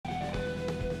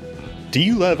Do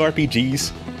you love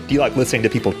RPGs? Do you like listening to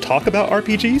people talk about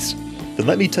RPGs? Then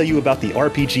let me tell you about the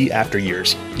RPG After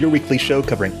Years, your weekly show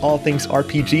covering all things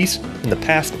RPGs in the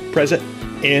past, present,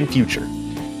 and future.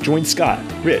 Join Scott,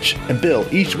 Rich, and Bill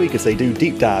each week as they do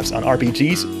deep dives on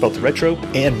RPGs, both retro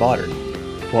and modern.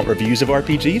 Want reviews of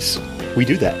RPGs? We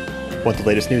do that. Want the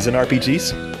latest news in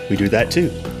RPGs? We do that too.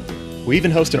 We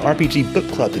even host an RPG book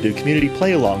club to do community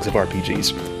play-alongs of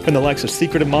RPGs, from the likes of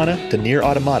Secret of Mana to Nier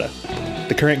Automata.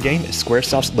 The current game is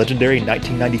Squaresoft's legendary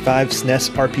 1995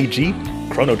 SNES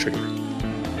RPG, Chrono Trigger.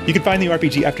 You can find the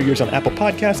RPG After Years on Apple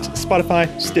Podcasts,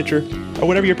 Spotify, Stitcher, or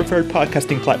whatever your preferred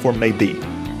podcasting platform may be.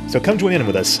 So come join in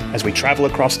with us as we travel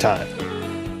across time.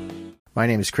 My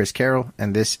name is Chris Carroll,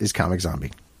 and this is Comic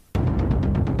Zombie.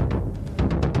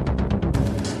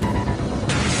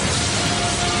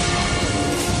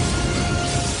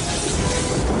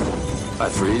 I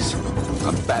freeze.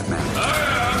 I'm Batman.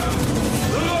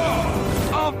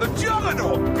 I'm the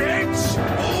Juggernaut, bitch!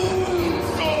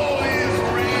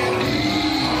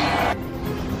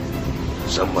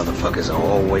 Some motherfuckers are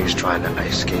always trying to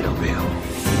ice skate uphill.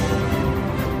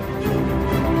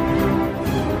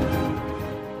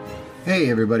 Hey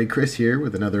everybody, Chris here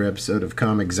with another episode of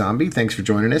Comic Zombie. Thanks for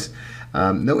joining us.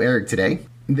 No Eric today.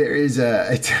 There is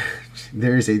a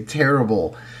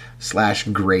terrible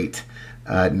 / great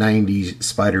 90s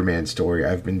Spider-Man story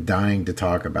I've been dying to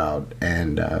talk about,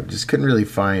 and just couldn't really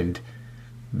find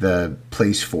the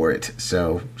place for it.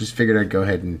 So just figured I'd go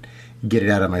ahead and get it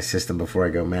out of my system before I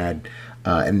go mad.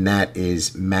 And that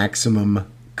is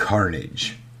Maximum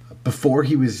Carnage. Before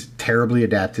he was terribly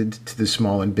adapted to the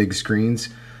small and big screens,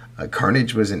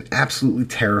 Carnage was an absolutely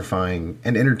terrifying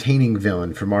and entertaining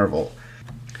villain for Marvel.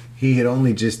 He had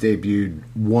only just debuted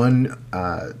one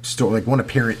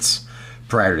appearance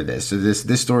prior to this. So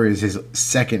this story is his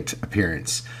second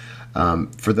appearance.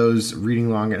 For those reading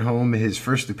along at home, his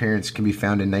first appearance can be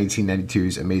found in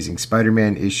 1992's Amazing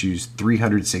Spider-Man issues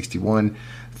 361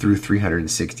 through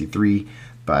 363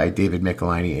 by David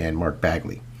Michelinie and Mark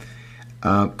Bagley.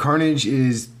 Carnage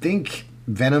is, think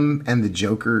Venom and the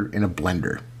Joker in a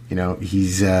blender. You know,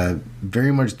 he's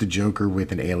very much the Joker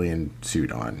with an alien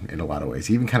suit on in a lot of ways.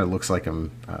 He even kind of looks like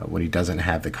him when he doesn't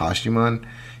have the costume on.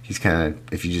 He's kind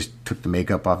of, if you just took the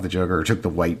makeup off the Joker or took the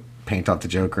white paint off the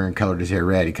Joker and colored his hair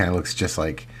red, he kind of looks just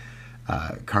like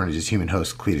Carnage's human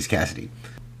host, Cletus Cassidy.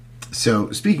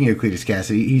 So, speaking of Cletus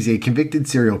Cassidy, he's a convicted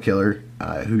serial killer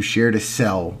who shared a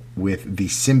cell with the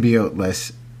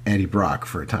symbiote-less Eddie Brock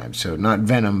for a time. So, not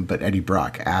Venom, but Eddie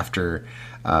Brock, after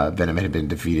Venom had been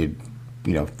defeated,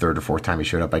 third or fourth time he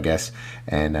showed up, I guess,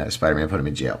 and Spider-Man put him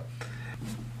in jail.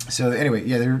 So, anyway,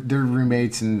 yeah, they're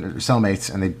roommates and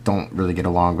cellmates, and they don't really get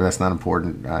along, but that's not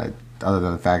important, other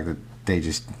than the fact that they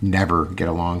just never get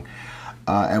along.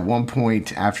 At one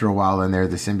point, after a while in there,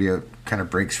 the symbiote kind of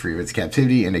breaks free of its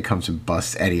captivity, and it comes and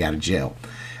busts Eddie out of jail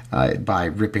by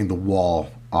ripping the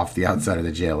wall off the outside of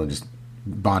the jail and just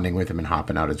bonding with him and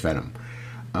hopping out as Venom.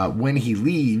 When he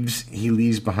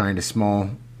leaves behind a small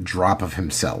drop of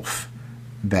himself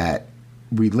that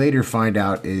we later find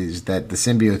out is that the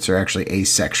symbiotes are actually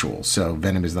asexual. So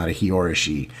Venom is not a he or a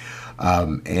she.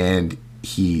 And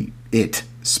it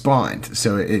spawned,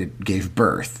 so it gave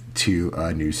birth to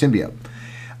a new symbiote.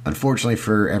 Unfortunately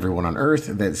for everyone on Earth,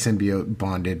 that symbiote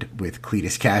bonded with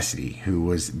Cletus Cassidy, who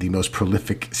was the most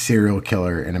prolific serial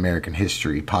killer in American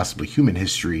history, possibly human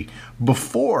history,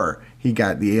 before he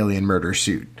got the alien murder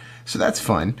suit. So that's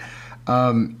fun.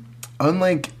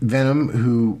 Unlike Venom,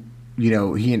 who,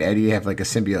 he and Eddie have like a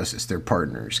symbiosis, they're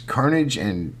partners. Carnage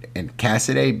and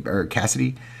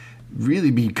Cassidy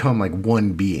really become like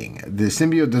one being. The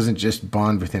symbiote doesn't just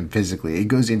bond with him physically, it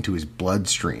goes into his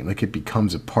bloodstream, like it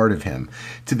becomes a part of him,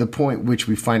 to the point which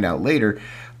we find out later,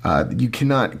 you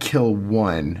cannot kill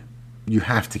one, you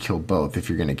have to kill both if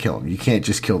you're going to kill him. You can't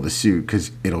just kill the suit because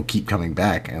it'll keep coming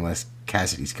back unless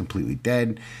Cassidy's completely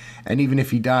dead. And even if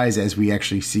he dies, as we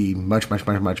actually see much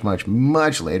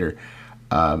later,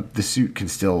 the suit can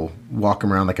still walk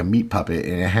him around like a meat puppet,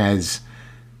 and it has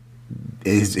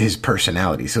his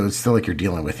personality, so it's still like you're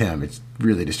dealing with him. It's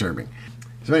really disturbing.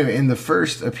 So anyway, in the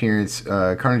first appearance,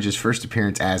 Carnage's first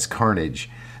appearance as Carnage,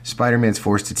 Spider-Man's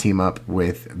forced to team up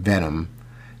with Venom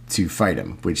to fight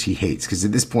him, which he hates, because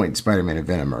at this point, Spider-Man and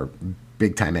Venom are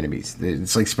big-time enemies.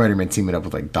 It's like Spider-Man teaming up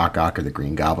with like Doc Ock or the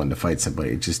Green Goblin to fight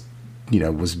somebody. It just,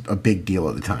 was a big deal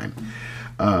at the time.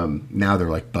 Now they're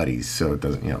like buddies, so it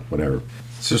doesn't, whatever.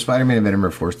 So Spider-Man and Venom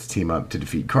are forced to team up to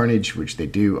defeat Carnage, which they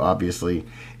do, obviously.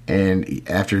 And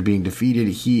after being defeated,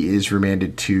 he is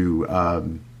remanded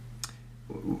to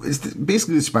it's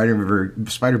basically the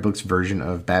Spider-Book's version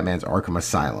of Batman's Arkham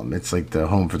Asylum. It's like the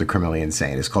home for the criminally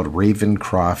insane. It's called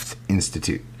Ravencroft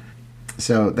Institute.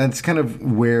 So that's kind of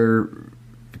where,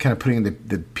 kind of putting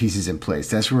the pieces in place.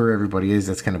 That's where everybody is.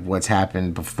 That's kind of what's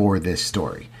happened before this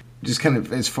story. Just kind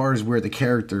of as far as where the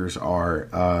characters are,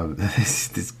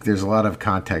 there's a lot of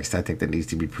context I think that needs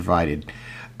to be provided.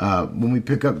 When we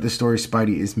pick up the story,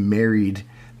 Spidey is married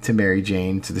to Mary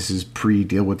Jane, so this is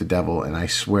pre-Deal with the Devil, and I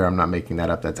swear I'm not making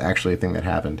that up. That's actually a thing that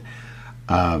happened.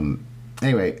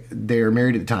 Anyway, they are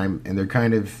married at the time, and they're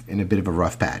kind of in a bit of a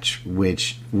rough patch,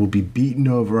 which will be beaten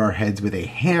over our heads with a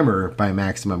hammer by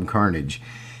Maximum Carnage.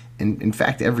 And in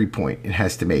fact, every point it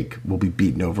has to make will be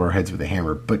beaten over our heads with a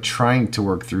hammer, but trying to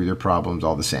work through their problems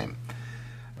all the same.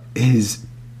 His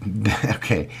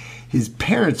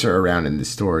parents are around in this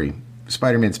story,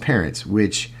 Spider-Man's parents,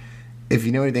 which, if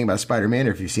you know anything about Spider-Man,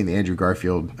 or if you've seen the Andrew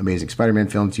Garfield Amazing Spider-Man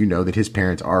films, you know that his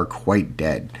parents are quite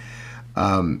dead.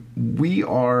 We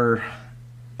are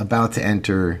about to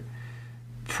enter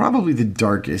probably the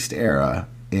darkest era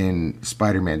in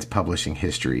Spider-Man's publishing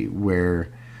history, where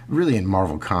really in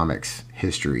Marvel Comics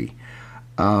history.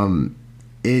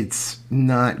 It's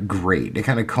not great. It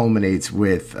kind of culminates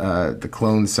with the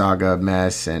Clone Saga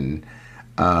mess and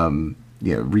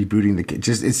rebooting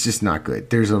it's just not good.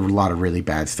 There's a lot of really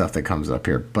bad stuff that comes up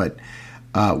here, but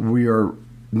we are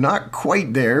not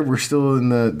quite there. We're still in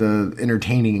the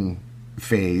entertaining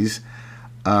phase.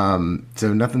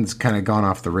 So nothing's kind of gone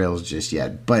off the rails just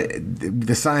yet, but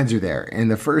the signs are there. And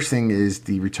the first thing is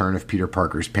the return of Peter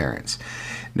Parker's parents.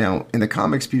 Now, in the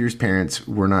comics, Peter's parents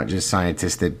were not just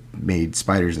scientists that made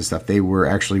spiders and stuff. They were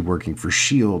actually working for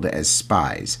S.H.I.E.L.D. as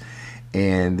spies.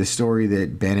 And the story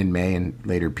that Ben and May and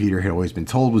later Peter had always been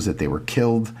told was that they were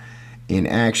killed in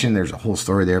action. There's a whole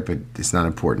story there, but it's not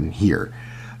important here.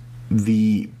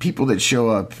 The people that show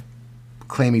up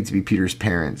claiming to be Peter's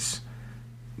parents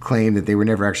claim that they were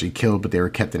never actually killed, but they were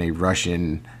kept in a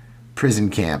Russian prison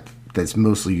camp that's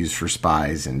mostly used for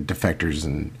spies and defectors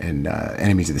and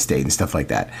enemies of the state and stuff like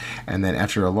that. And then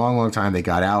after a long, long time, they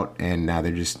got out, and now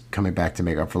they're just coming back to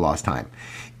make up for lost time.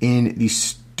 In the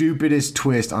stupidest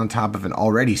twist on top of an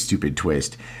already stupid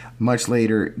twist, much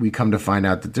later, we come to find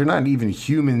out that they're not even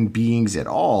human beings at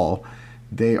all.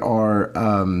 They are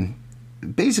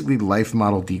basically life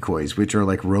model decoys, which are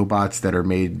like robots that are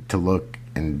made to look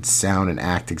and sound and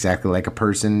act exactly like a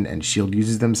person, and S.H.I.E.L.D.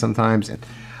 uses them sometimes, and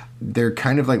they're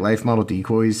kind of like life model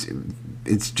decoys.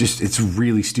 It's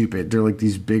really stupid. They're like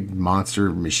these big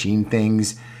monster machine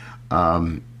things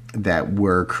that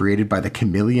were created by the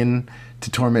Chameleon to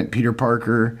torment Peter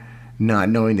Parker, not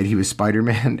knowing that he was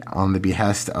Spider-Man, on the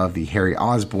behest of the Harry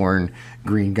Osborn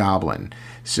Green Goblin.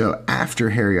 So after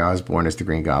Harry Osborn as the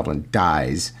Green Goblin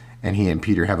dies, and he and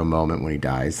Peter have a moment when he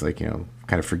dies, kind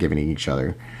of forgiving each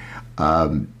other,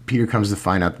 Peter comes to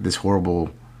find out that this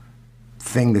horrible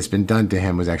thing that's been done to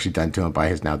him was actually done to him by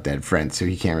his now dead friend, so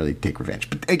he can't really take revenge.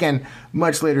 But again,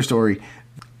 much later story.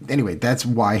 Anyway, that's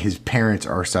why his parents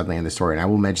are suddenly in the story, and I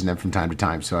will mention them from time to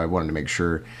time, so I wanted to make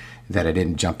sure that I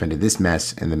didn't jump into this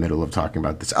mess in the middle of talking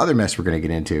about this other mess we're going to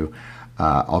get into,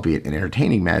 albeit an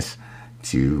entertaining mess,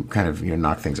 to kind of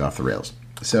knock things off the rails.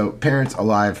 So parents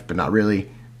alive, but not really,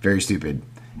 very stupid.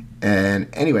 And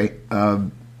anyway,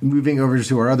 moving over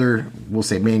to our other, we'll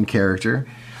say, main character,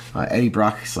 Eddie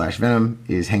Brock / Venom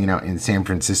is hanging out in San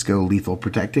Francisco, lethal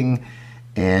protecting,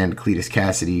 and Cletus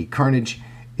Cassidy, Carnage,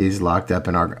 is locked up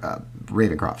in our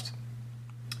Ravencroft.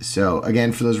 So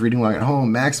again, for those reading along at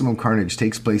home, Maximum Carnage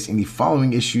takes place in the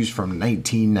following issues from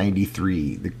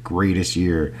 1993, the greatest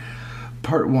year.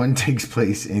 Part 1 takes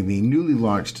place in the newly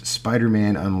launched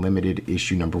Spider-Man Unlimited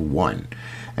issue number 1,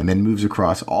 and then moves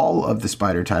across all of the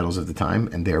Spider titles of the time,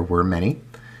 and there were many.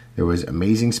 There was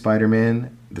Amazing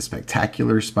Spider-Man, The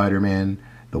Spectacular Spider-Man,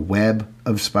 The Web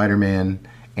of Spider-Man,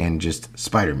 and just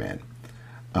Spider-Man.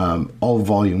 All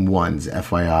volume 1s,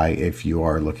 FYI, if you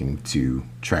are looking to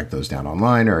track those down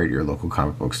online or at your local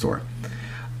comic book store.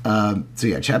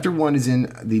 Chapter 1 is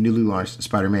in the newly launched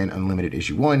Spider-Man Unlimited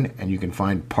issue 1, and you can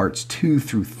find parts 2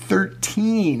 through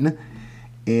 13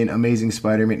 in Amazing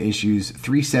Spider-Man issues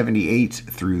 378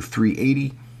 through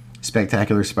 380,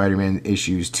 Spectacular Spider-Man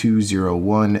issues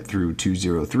 201 through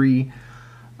 203,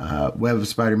 Web of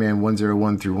Spider-Man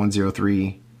 101 through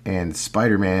 103, and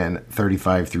Spider-Man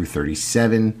 35 through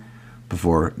 37,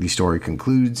 before the story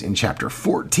concludes in Chapter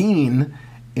 14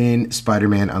 in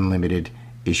Spider-Man Unlimited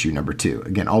issue number 2.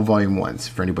 Again, all volume 1s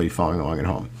for anybody following along at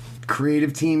home.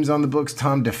 Creative teams on the books: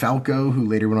 Tom DeFalco, who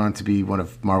later went on to be one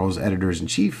of Marvel's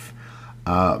editors-in-chief,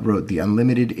 wrote the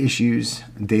Unlimited issues.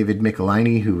 David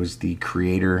Michelinie, who was the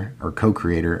creator or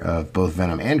co-creator of both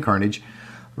Venom and Carnage,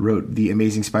 wrote the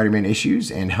Amazing Spider-Man issues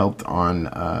and helped on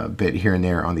a bit here and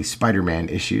there on the Spider-Man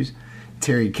issues.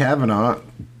 Terry Kavanagh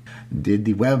did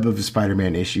the Web of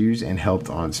Spider-Man issues and helped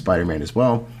on Spider-Man as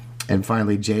well. And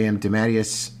finally, J.M.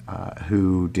 DeMatteis,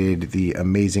 who did the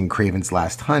amazing Kraven's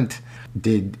Last Hunt,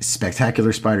 did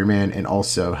Spectacular Spider-Man and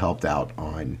also helped out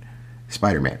on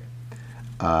Spider-Man.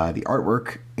 The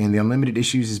artwork in the Unlimited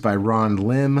issues is by Ron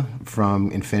Lim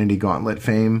from Infinity Gauntlet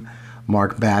fame.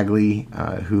 Mark Bagley,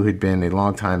 who had been a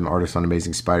longtime artist on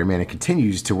Amazing Spider-Man and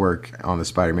continues to work on the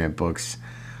Spider-Man books,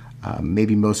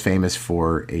 maybe most famous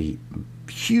for a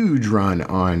huge run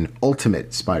on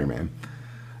Ultimate Spider-Man.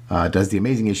 Does the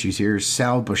Amazing issues here.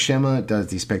 Sal Buscema does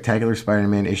the Spectacular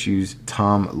Spider-Man issues.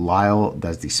 Tom Lyle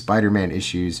does the Spider-Man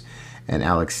issues. And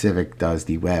Alex Civic does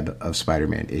the Web of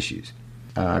Spider-Man issues.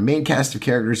 Main cast of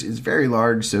characters is very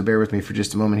large, so bear with me for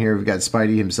just a moment here. We've got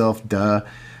Spidey himself,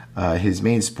 his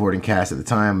main supporting cast at the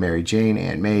time, Mary Jane,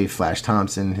 Aunt May, Flash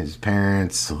Thompson, his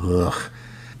parents.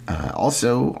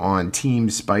 Also on Team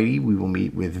Spidey, we will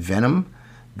meet with Venom,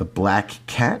 the Black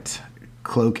Cat,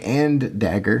 Cloak and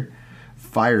Dagger,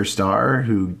 Firestar,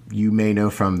 who you may know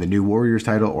from the New Warriors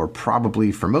title, or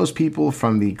probably for most people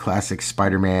from the classic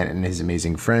Spider-Man and His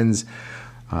Amazing Friends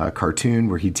cartoon,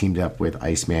 where he teamed up with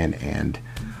Iceman and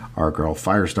our girl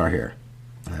Firestar here.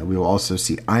 We will also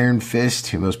see Iron Fist,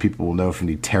 who most people will know from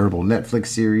the terrible Netflix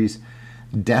series.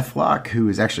 Deathlock, who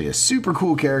is actually a super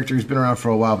cool character, who's been around for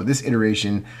a while, but this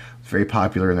iteration was very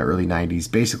popular in the early 90s.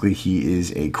 Basically, he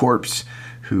is a corpse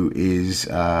who is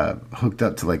hooked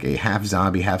up to like a half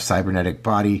zombie, half cybernetic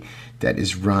body that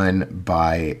is run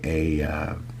by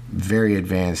a very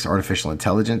advanced artificial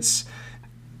intelligence.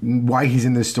 Why he's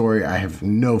in this story, I have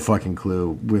no fucking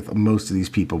clue with most of these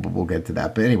people, but we'll get to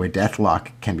that. But anyway, Deathlock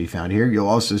can be found here. You'll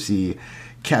also see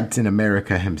Captain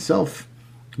America himself,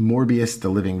 Morbius, the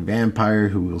living vampire,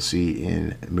 who we'll see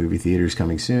in movie theaters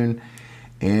coming soon,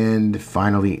 and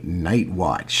finally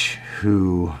Nightwatch,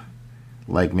 who,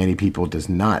 like many people, does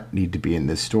not need to be in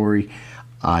this story.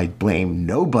 I blame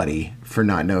nobody for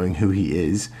not knowing who he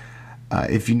is.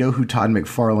 If you know who Todd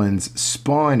McFarlane's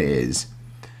Spawn is,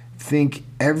 think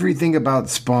everything about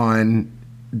Spawn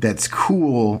that's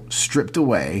cool stripped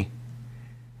away,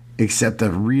 except a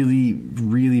really,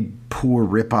 really poor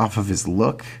ripoff of his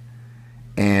look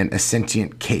and a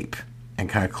sentient cape and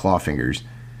kind of claw fingers.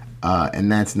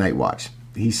 And that's Nightwatch.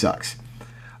 He sucks.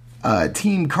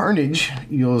 Team Carnage,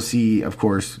 you'll see, of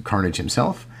course, Carnage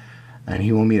himself. And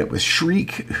he will meet up with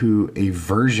Shriek, who a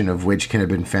version of which can have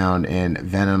been found in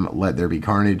Venom Let There Be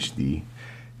Carnage, the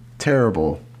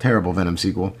terrible, terrible Venom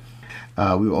sequel.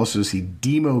 We will also see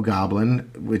Demo Goblin,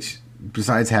 which,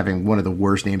 besides having one of the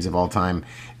worst names of all time,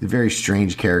 is a very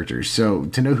strange character. So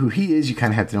to know who he is, you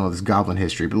kind of have to know this Goblin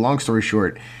history. But long story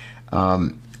short,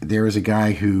 there was a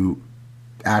guy who,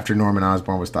 after Norman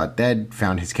Osborn was thought dead,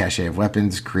 found his cache of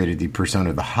weapons, created the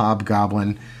persona of the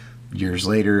Hobgoblin. Years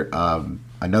later,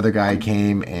 another guy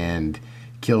came and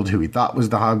killed who he thought was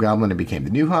the Hobgoblin and became the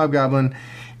new Hobgoblin.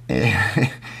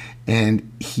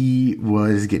 And he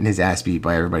was getting his ass beat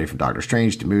by everybody from Doctor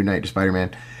Strange to Moon Knight to Spider-Man.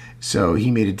 So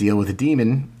he made a deal with a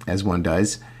demon, as one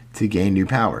does, to gain new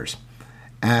powers.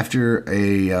 After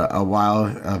a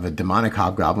while of a demonic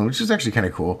Hobgoblin, which was actually kind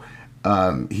of cool,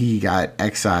 he got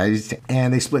excised,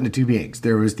 and they split into two beings.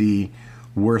 There was the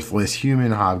worthless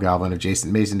human Hobgoblin of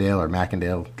Jason Masondale, or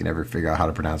Macendale, can never figure out how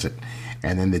to pronounce it.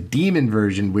 And then the demon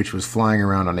version, which was flying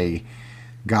around on a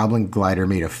goblin glider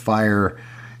made of fire,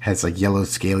 has like yellow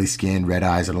scaly skin, red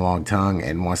eyes, and a long tongue,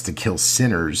 and wants to kill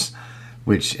sinners,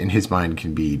 which in his mind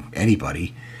can be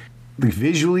anybody. Like,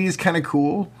 visually is kind of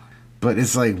cool, but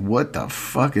it's like, what the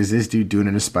fuck is this dude doing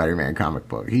in a Spider-Man comic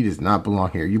book? He does not belong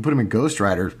here. You put him in Ghost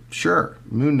Rider, sure.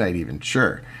 Moon Knight even,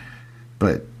 sure.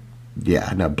 But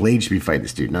yeah, no, Blade should be fighting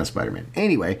this dude, not Spider-Man.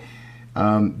 Anyway,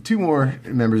 two more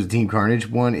members of Team Carnage.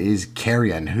 One is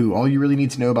Carrion, who all you really need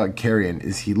to know about Carrion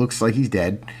is he looks like he's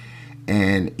dead,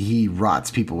 and he rots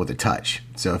people with a touch.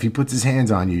 So if he puts his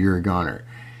hands on you, you're a goner.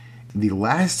 The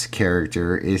last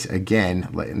character is, again,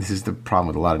 and this is the problem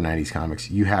with a lot of 90s comics,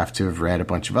 you have to have read a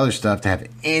bunch of other stuff to have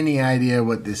any idea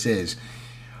what this is.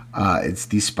 It's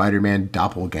the Spider-Man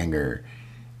doppelganger.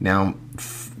 Now,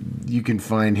 you can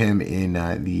find him in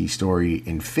the story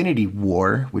Infinity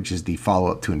War, which is the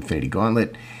follow-up to Infinity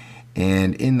Gauntlet.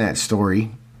 And in that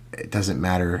story, it doesn't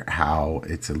matter how,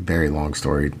 it's a very long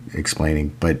story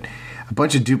explaining, but a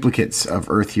bunch of duplicates of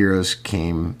Earth heroes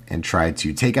came and tried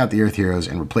to take out the Earth heroes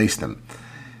and replace them.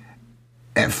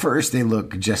 At first, they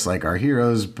look just like our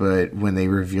heroes, but when they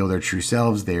reveal their true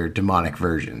selves, they're demonic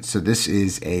versions. So this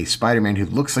is a Spider-Man who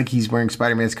looks like he's wearing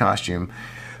Spider-Man's costume,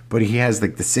 but he has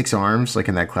like the 6 arms, like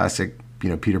in that classic,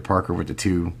 Peter Parker with the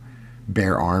 2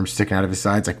 bare arms sticking out of his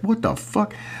sides. Like, what the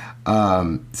fuck?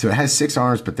 So it has 6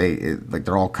 arms, but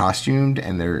they're all costumed,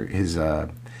 and his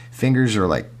fingers are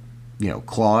like,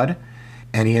 clawed,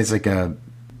 and he has like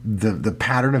the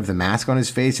pattern of the mask on his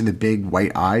face and the big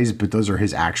white eyes, but those are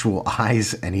his actual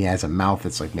eyes, and he has a mouth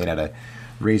that's like made out of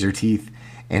razor teeth,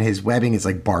 and his webbing is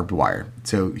like barbed wire.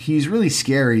 So he's really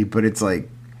scary, but it's like,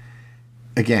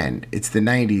 again, it's the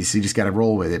 90s, so you just got to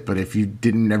roll with it. But if you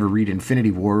didn't ever read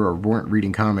Infinity War or weren't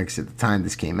reading comics at the time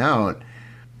this came out,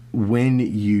 when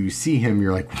you see him,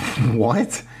 you're like,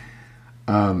 what?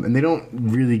 And they don't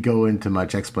really go into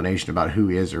much explanation about who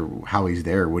he is or how he's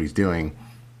there or what he's doing,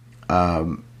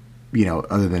 other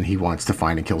than he wants to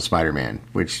find and kill Spider-Man,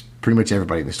 which pretty much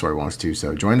everybody in the story wants to.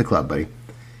 So join the club, buddy.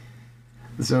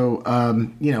 So,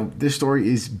 this story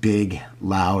is big,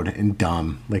 loud, and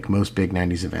dumb, like most big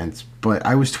 90s events. But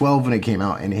I was 12 when it came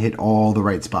out, and it hit all the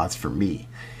right spots for me.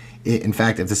 In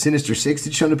fact, if the Sinister Six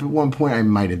had shown up at one point, I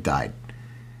might have died.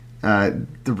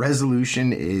 The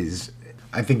resolution is,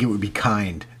 I think it would be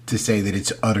kind to say that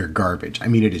it's utter garbage. I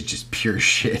mean, it is just pure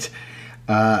shit.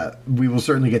 We will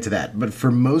certainly get to that. But for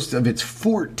most of its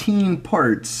 14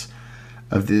 parts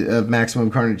of Maximum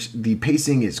Carnage, the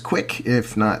pacing is quick,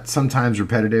 if not sometimes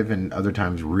repetitive, and other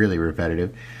times really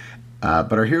repetitive.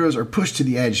 But our heroes are pushed to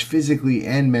the edge physically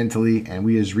and mentally, and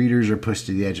we as readers are pushed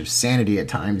to the edge of sanity at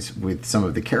times with some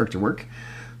of the character work.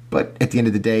 But at the end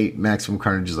of the day, Maximum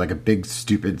Carnage is like a big,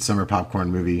 stupid summer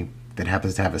popcorn movie that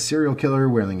happens to have a serial killer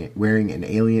wearing an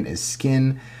alien as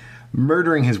skin,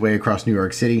 murdering his way across New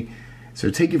York City. So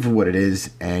take it for what it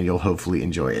is, and you'll hopefully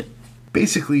enjoy it.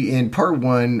 Basically, in part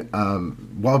one,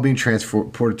 while being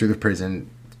transported through the prison,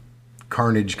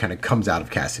 Carnage kind of comes out of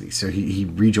Cassidy. So he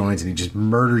rejoins and he just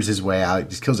murders his way out. He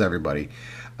just kills everybody,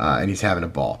 and he's having a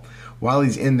ball. While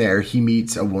he's in there, he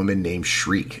meets a woman named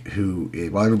Shriek, who,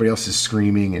 while everybody else is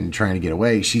screaming and trying to get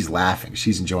away, she's laughing.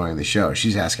 She's enjoying the show.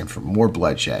 She's asking for more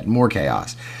bloodshed, more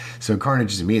chaos. So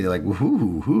Carnage is immediately like,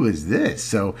 who is this?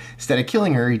 So instead of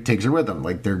killing her, he takes her with him.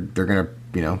 Like they're going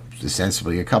to,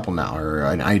 ostensibly a couple now, or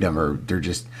an item, or they're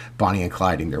just Bonnie and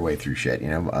Clyding their way through shit,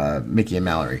 Mickey and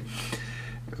Mallory.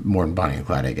 More than Bonnie and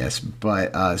Clyde, I guess.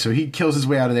 But so he kills his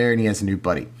way out of there, and he has a new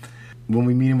buddy. When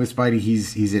we meet him with Spidey,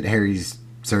 he's at Harry's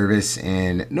service,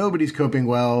 and nobody's coping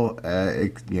well.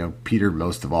 Peter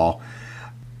most of all.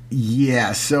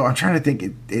 Yeah, so I'm trying to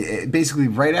think. It basically,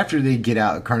 right after they get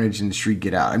out, Carnage and Shriek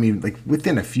get out. I mean, like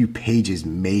within a few pages,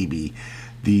 maybe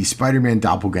the Spider-Man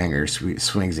doppelganger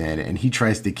swings in, and he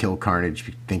tries to kill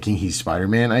Carnage, thinking he's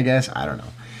Spider-Man. I guess, I don't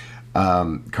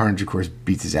know. Carnage, of course,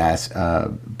 beats his ass,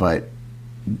 but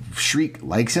Shriek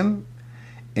likes him,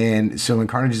 and so when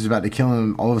Carnage is about to kill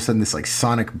him, all of a sudden this like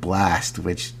sonic blast,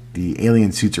 which the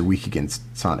alien suits are weak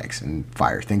against sonics and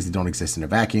fire, things that don't exist in a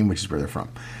vacuum, which is where they're from.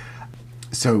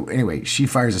 So anyway, she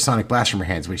fires a sonic blast from her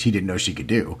hands, which he didn't know she could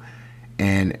do,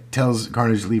 and tells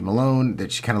Carnage to leave him alone,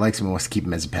 that she kind of likes him and wants to keep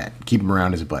him as a pet, keep him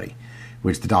around as a buddy,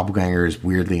 which the doppelganger is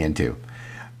weirdly into.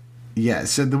 Yeah,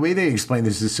 so the way they explain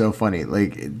this is so funny.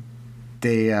 Like,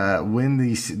 they when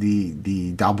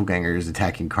the doppelganger is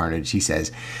attacking Carnage, he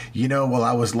says, while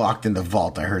I was locked in the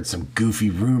vault, I heard some goofy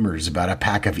rumors about a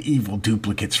pack of evil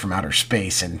duplicates from outer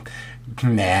space, and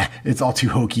nah, it's all too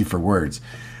hokey for words.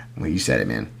 Well, you said it,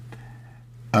 man.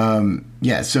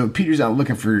 So Peter's out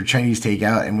looking for Chinese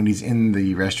takeout, and when he's in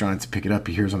the restaurant to pick it up,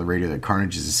 he hears on the radio that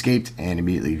Carnage has escaped and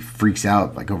immediately freaks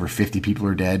out, like over 50 people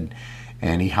are dead,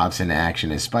 and he hops into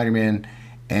action as Spider-Man.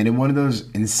 And in one of those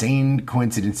insane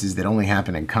coincidences that only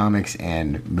happen in comics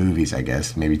and movies, I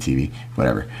guess, maybe TV,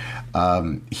 whatever,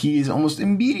 he is almost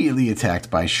immediately attacked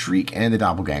by Shriek and the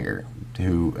doppelganger,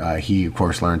 who he, of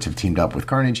course, learns have teamed up with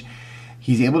Carnage.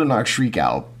 He's able to knock Shriek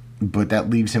out, but that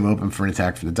leaves him open for an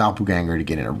attack from the doppelganger to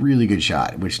get in a really good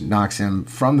shot, which knocks him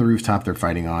from the rooftop they're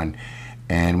fighting on.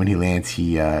 And when he lands,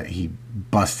 he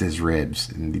busts his ribs.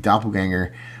 And the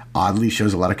doppelganger oddly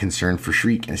shows a lot of concern for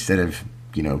Shriek. Instead of,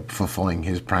 fulfilling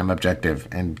his prime objective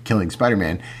and killing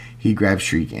Spider-Man, he grabs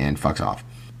Shriek and fucks off.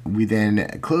 We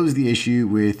then close the issue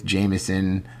with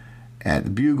Jameson at the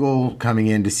Bugle coming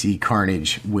in to see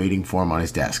Carnage waiting for him on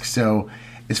his desk. So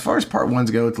as far as part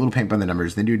ones go, it's a little paint by the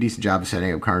numbers. They do a decent job of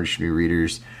setting up Carnage to new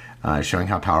readers, showing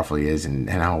how powerful he is and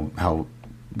how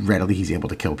readily he's able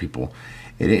to kill people.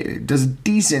 It does a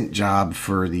decent job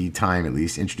for the time, at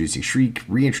least, introducing Shriek,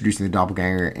 reintroducing the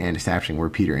doppelganger, and establishing where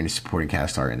Peter and his supporting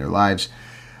cast are in their lives.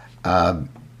 But,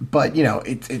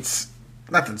 it's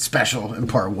nothing special in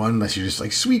part one unless you're just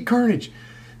like, sweet Carnage.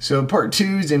 So part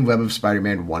two is in Web of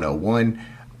Spider-Man 101.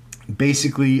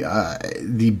 Basically,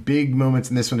 the big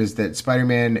moments in this one is that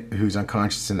Spider-Man, who's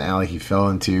unconscious in the alley he fell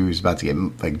into, is about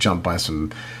to get jumped by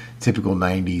some typical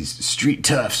 90s street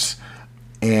toughs.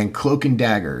 And Cloak and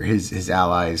Dagger, his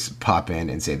allies, pop in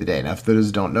and save the day. Now, if those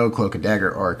who don't know, Cloak and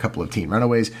Dagger are a couple of teen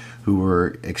runaways who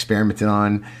were experimented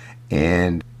on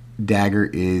And Dagger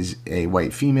is a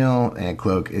white female, and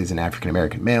Cloak is an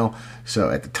African-American male. So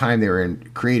at the time they were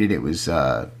created, it was...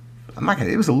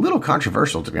 it was a little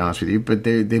controversial, to be honest with you, but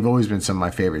they've always been some of my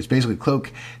favorites. Basically,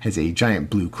 Cloak has a giant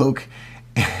blue cloak,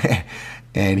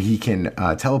 and he can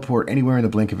teleport anywhere in the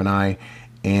blink of an eye.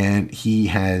 And he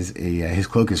has his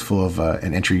cloak is full of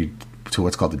an entry to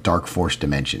what's called the Dark Force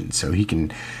dimension. So he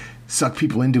can suck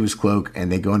people into his cloak,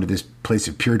 and they go into this place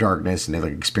of pure darkness, and they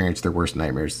like experience their worst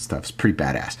nightmares and stuff. It's pretty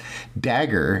badass.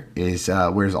 Dagger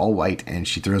wears all white, and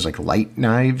she throws like light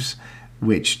knives,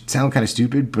 which sound kind of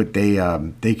stupid, but they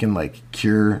can like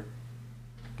cure,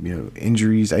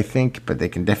 injuries, I think, but they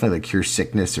can definitely like cure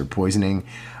sickness or poisoning,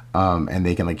 and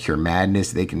they can like cure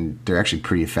madness. They're actually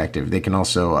pretty effective. They can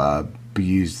also be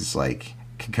used as like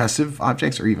concussive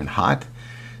objects or even hot.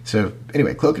 So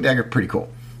anyway, Cloak and Dagger, pretty cool.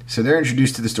 So they're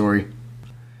introduced to the story.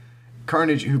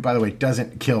 Carnage, who by the way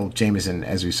doesn't kill Jameson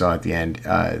as we saw at the end,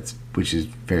 which is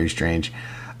very strange.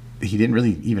 He didn't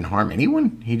really even harm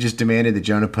anyone. He just demanded that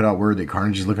Jonah put out word that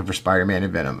Carnage is looking for Spider-Man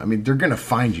and Venom. I mean, they're going to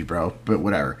find you, bro, but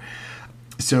whatever.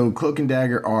 So Cloak and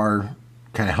Dagger are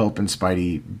kind of helping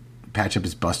Spidey patch up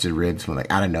his busted ribs when, like,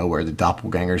 out of nowhere, the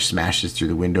doppelganger smashes through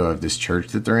the window of this church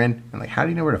that they're in. And, like, how do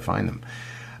you know where to find them?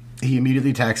 He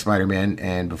immediately attacks Spider-Man,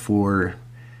 and before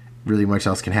really much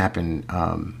else can happen,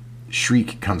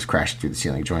 Shriek comes crashing through the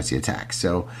ceiling, joins the attack.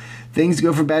 So things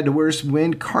go from bad to worse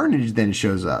when Carnage then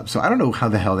shows up. So I don't know how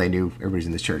the hell they knew everybody's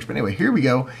in this church. But anyway, here we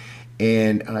go.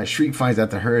 And Shriek finds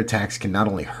out that her attacks can not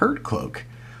only hurt Cloak,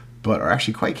 but are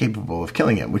actually quite capable of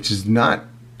killing him, which is not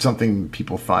something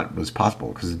people thought was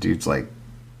possible because the dude's like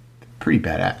pretty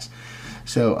badass.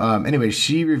 So anyway,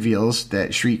 Shriek reveals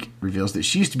that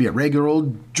she used to be a regular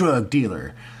old drug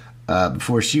dealer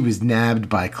before she was nabbed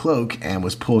by Cloak and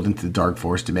was pulled into the Dark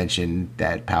Force dimension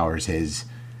that powers his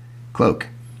cloak.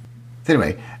 So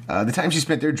anyway, the time she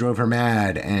spent there drove her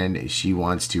mad, and she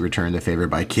wants to return the favor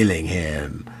by killing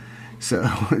him. So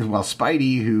while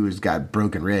Spidey, who's got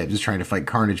broken ribs, is trying to fight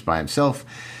Carnage by himself,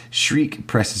 Shriek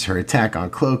presses her attack on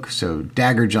Cloak, so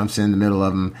Dagger jumps in the middle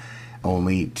of him,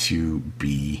 only to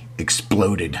be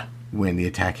exploded when the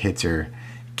attack hits her,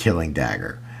 killing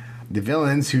Dagger. The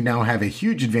villains, who now have a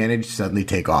huge advantage, suddenly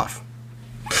take off.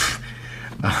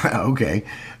 Okay.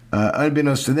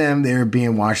 Unbeknownst to them, they're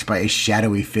being watched by a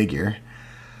shadowy figure,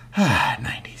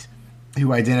 90s,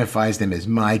 who identifies them as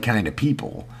my kind of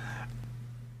people.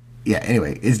 Yeah,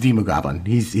 anyway, it's Demo Goblin.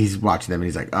 He's watching them, and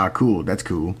he's like, cool, that's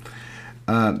cool.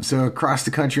 So across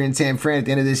the country in San Fran, at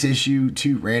the end of this issue,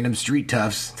 two random street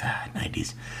toughs,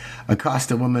 90s,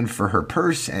 accost a woman for her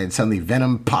purse, and suddenly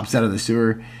Venom pops out of the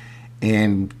sewer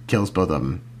and kills both of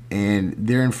them. And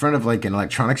they're in front of like an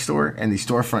electronics store, and the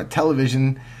storefront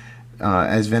television,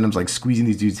 as Venom's like squeezing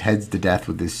these dudes' heads to death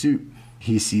with his suit,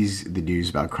 he sees the news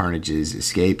about Carnage's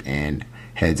escape and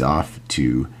heads off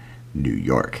to New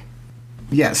York.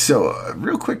 Yeah, so a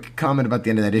real quick comment about the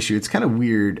end of that issue. It's kind of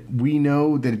weird. We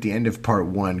know that at the end of part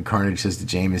 1, Carnage says to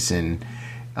Jameson,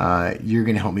 you're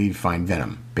going to help me find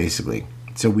Venom, basically.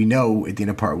 So we know at the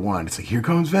end of part 1, it's like, here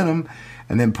comes Venom.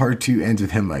 And then part 2 ends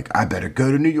with him like, I better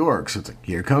go to New York. So it's like,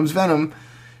 here comes Venom.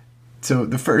 So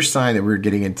the first sign that we're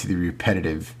getting into the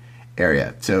repetitive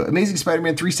area. So Amazing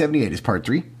Spider-Man 378 is part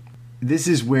 3. This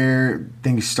is where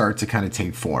things start to kind of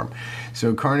take form.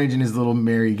 So Carnage and his little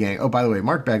merry gang. Oh, by the way,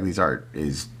 Mark Bagley's art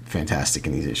is fantastic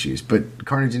in these issues. But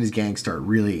Carnage and his gang start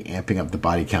really amping up the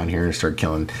body count here and start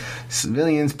killing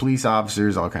civilians, police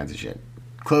officers, all kinds of shit.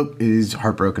 Cloak is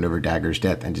heartbroken over Dagger's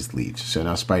death and just leaves. So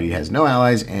now Spidey has no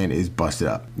allies and is busted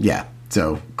up. Yeah,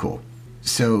 so cool.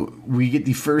 So we get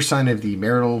the first sign of the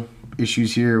marital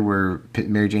issues here where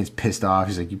Mary Jane's pissed off.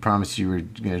 She's like, you promised you were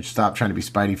going to stop trying to be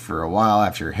Spidey for a while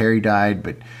after Harry died,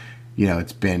 but,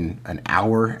 it's been an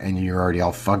hour and you're already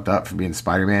all fucked up from being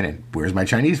Spider-Man, and where's my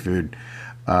Chinese food?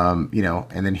 And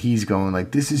then he's going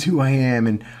like, this is who I am,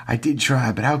 and I did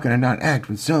try, but how can I not act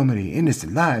with so many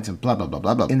innocent lives, and blah, blah, blah,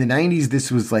 blah, blah. In the 90s,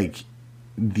 this was like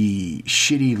the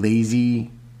shitty,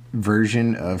 lazy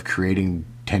version of creating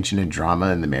tension and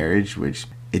drama in the marriage, which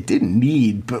it didn't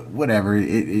need, but whatever.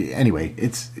 Anyway,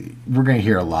 we're going to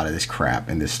hear a lot of this crap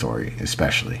in this story,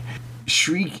 especially.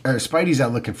 Spidey's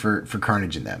out looking for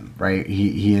Carnage in them, right?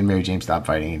 He and Mary Jane stop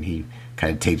fighting, and he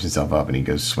kind of tapes himself up, and he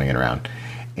goes swinging around.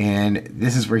 And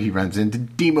this is where he runs into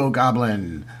Demo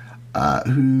Goblin,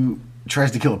 who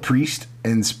tries to kill a priest,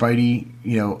 and Spidey,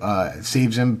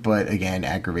 saves him, but again,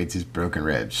 aggravates his broken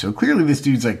ribs. So clearly this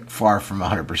dude's like far from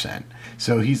 100%.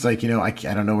 So he's like,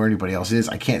 I don't know where anybody else is.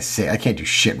 I can't do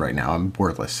shit right now. I'm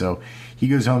worthless. So he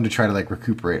goes home to try to like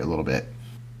recuperate a little bit.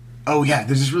 Oh yeah,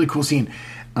 there's this really cool scene.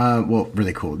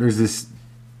 Really cool. There's this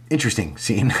interesting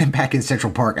scene back in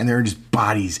Central Park, and there are just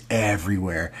bodies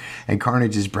everywhere. And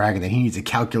Carnage is bragging that he needs a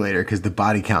calculator because the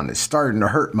body count is starting to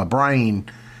hurt my brain.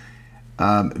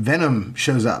 Venom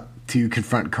shows up to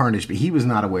confront Carnage, but he was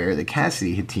not aware that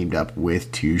Cassidy had teamed up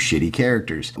with two shitty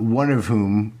characters, one of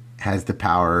whom has the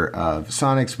power of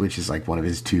Sonic's, which is like one of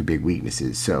his two big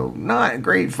weaknesses. So not a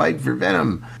great fight for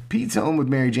Venom. Pete's home with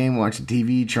Mary Jane watching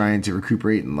TV, trying to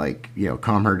recuperate and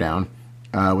calm her down.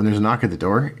 When there's a knock at the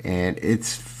door, and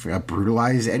it's a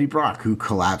brutalized Eddie Brock who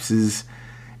collapses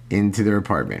into their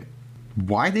apartment.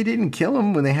 Why they didn't kill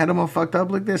him when they had him all fucked up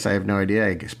like this, I have no idea.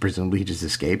 I guess presumably he just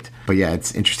escaped. But yeah,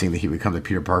 it's interesting that he would come to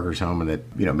Peter Parker's home and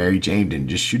that, Mary Jane didn't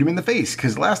just shoot him in the face,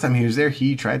 because last time he was there,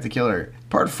 he tried to kill her.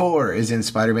 Part 4 is in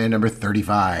Spider-Man number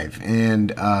 35,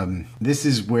 and this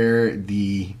is where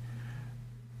the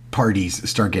parties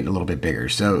start getting a little bit bigger.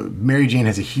 So Mary Jane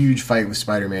has a huge fight with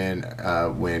Spider-Man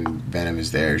when Venom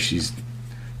is there. She's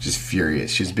just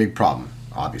furious. She has a big problem,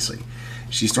 obviously.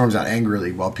 She storms out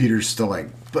angrily while Peter's still like,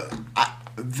 but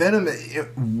Venom,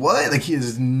 what? Like, he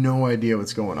has no idea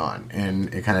what's going on,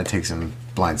 and it kind of takes him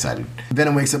blindsided.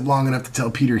 Venom wakes up long enough to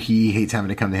tell Peter he hates having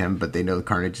to come to him, but they know the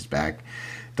Carnage is back.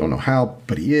 Don't know how,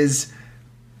 but he is.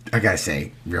 I gotta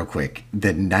say, real quick,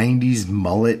 the 90s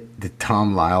mullet that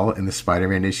Tom Lyle in the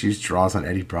Spider-Man issues draws on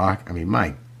Eddie Brock. I mean,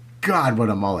 my God, what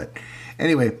a mullet.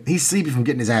 Anyway, he's sleepy from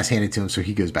getting his ass handed to him, so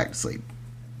he goes back to sleep.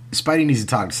 Spidey needs to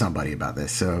talk to somebody about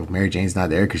this, so Mary Jane's not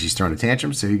there because she's throwing a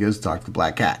tantrum, so he goes to talk to the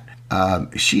Black Cat.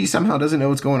 She somehow doesn't know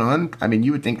what's going on. I mean,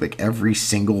 you would think like every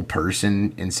single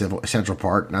person in Central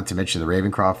Park, not to mention the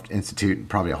Ravencroft Institute, and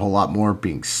probably a whole lot more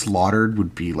being slaughtered,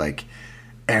 would be like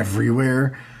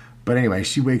everywhere. But anyway,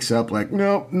 she wakes up like,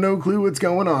 no clue what's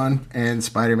going on. And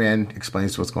Spider-Man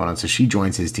explains what's going on. So she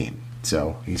joins his team.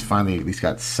 So he's finally at least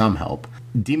got some help.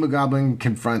 Demogoblin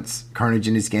confronts Carnage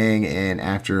and his gang. And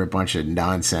after a bunch of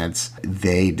nonsense,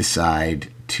 they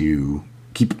decide to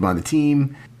keep him on the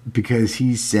team, because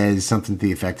he says something to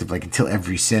the effect of like, until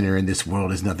every sinner in this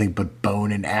world is nothing but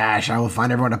bone and ash, I will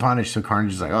find everyone to punish. So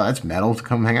Carnage is like, oh, that's metal.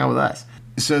 Come hang out with us.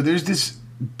 So there's this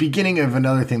beginning of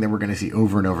another thing that we're going to see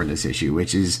over and over in this issue,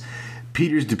 which is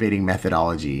Peter's debating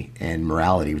methodology and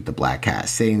morality with the Black Cat,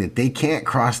 saying that they can't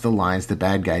cross the lines the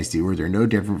bad guys do, or they're no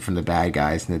different from the bad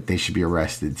guys, and that they should be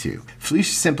arrested too.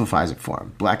 Felicia simplifies it for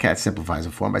him. Black Cat simplifies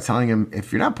it for him by telling him,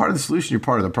 if you're not part of the solution, you're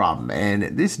part of the problem. And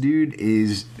this dude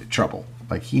is trouble.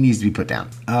 Like, he needs to be put down.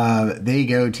 They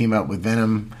go team up with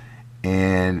Venom,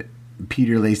 and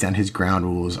Peter lays down his ground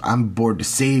rules. I'm aboard to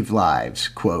save lives.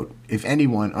 Quote, if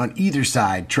anyone on either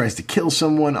side tries to kill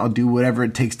someone, I'll do whatever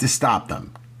it takes to stop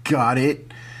them. Got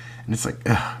it? And it's like,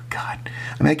 oh, God.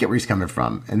 I mean, I get where he's coming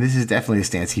from, and this is definitely a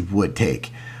stance he would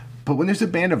take. But when there's a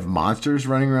band of monsters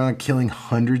running around killing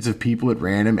hundreds of people at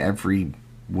random every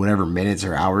whatever minutes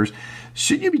or hours,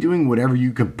 shouldn't you be doing whatever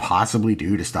you could possibly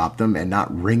do to stop them and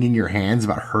not wringing your hands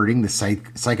about hurting the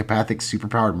psychopathic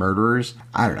superpowered murderers?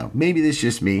 I don't know. Maybe this is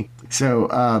just me.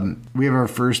 So we have our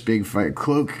first big fight.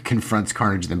 Cloak confronts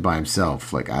Carnage then by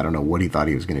himself. Like, I don't know what he thought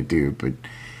he was going to do, but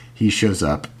he shows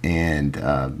up and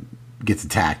gets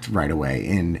attacked right away.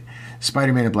 And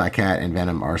Spider-Man and Black Cat and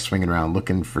Venom are swinging around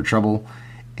looking for trouble,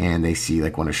 and they see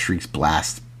like one of Shriek's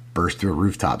blasts burst through a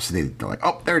rooftop. So they're like,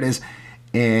 oh, there it is.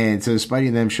 And so Spidey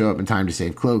and them show up in time to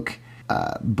save Cloak,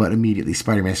 but immediately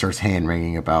Spider-Man starts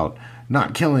hand-wringing about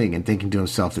not killing and thinking to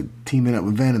himself that teaming up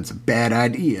with Venom's a bad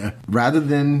idea, rather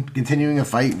than continuing a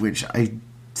fight, which I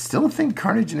still think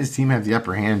Carnage and his team have the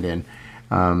upper hand in.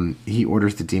 He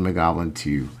orders the Demogoblin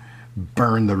to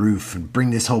burn the roof and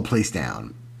bring this whole place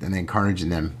down, and then Carnage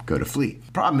and them go to flee.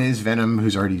 Problem is, Venom,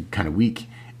 who's already kind of weak,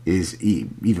 is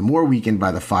even more weakened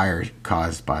by the fire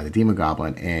caused by the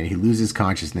Demogoblin, and he loses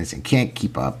consciousness and can't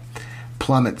keep up,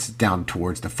 plummets down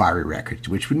towards the fiery wreckage,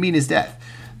 which would mean his death.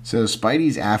 So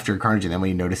Spidey's after Carnage and then when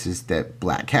he notices that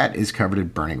Black Cat is covered in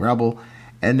burning rubble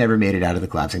and never made it out of the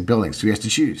collapsing building. So he has to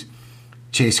choose.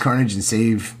 Chase Carnage and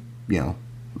save,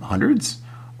 hundreds,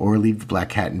 or leave the Black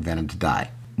Cat and Venom to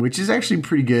die, which is actually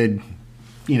pretty good,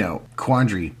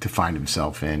 quandary to find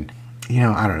himself in.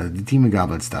 I don't know, the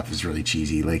Demogoblin stuff is really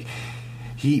cheesy. Like,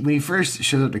 when he first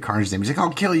shows up to Carnage's name, he's like,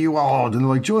 I'll kill you all. And they're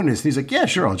like, join us. And he's like, yeah,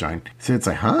 sure, I'll join. So it's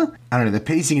like, huh? I don't know, the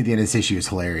pacing at the end of this issue is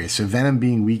hilarious. So Venom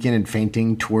being weakened and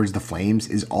fainting towards the flames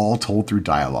is all told through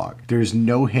dialogue. There's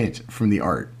no hint from the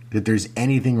art that there's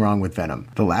anything wrong with Venom.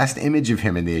 The last image of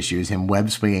him in the issue is him web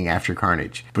swinging after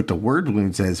Carnage. But the word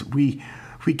balloon says, we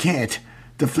can't.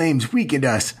 The flames weakened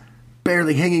us.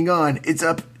 Barely hanging on. It's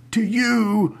up to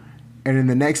you. And in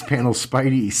the next panel,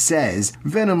 Spidey says,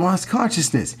 Venom lost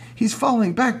consciousness. He's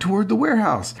falling back toward the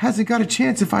warehouse. Hasn't got a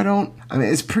chance if I don't... I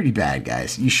mean, it's pretty bad,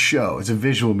 guys. You show. It's a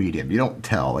visual medium. You don't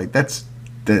tell. Like, that's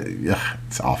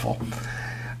It's awful.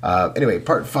 Anyway,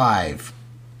 part 5,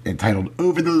 entitled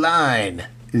Over the Line,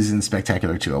 is in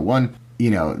Spectacular 201.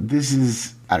 This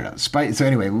is, I don't know, Spidey. So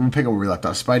anyway, we'll pick up where we left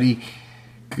off. Spidey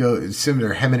goes,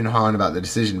 similar, hemming and hawing about the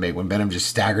decision to make when Venom just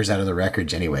staggers out of the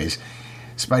wreckage anyways.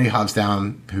 Spidey hops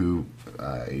down, who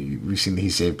we've seen that he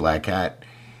saved Black Cat,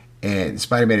 and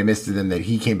Spidey made a miss to them that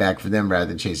he came back for them rather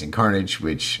than chasing Carnage,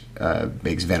 which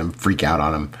makes Venom freak out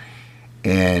on him.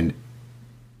 And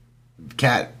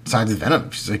Cat sides with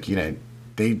Venom. She's like,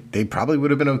 they probably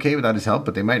would have been okay without his help,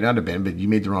 but they might not have been, but you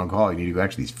made the wrong call. You need to go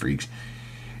after these freaks.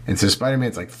 And so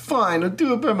Spider-Man's like, fine, I'll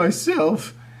do it by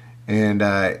myself. And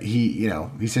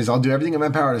he says, I'll do everything in my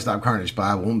power to stop Carnage, but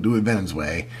I won't do it Venom's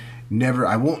way.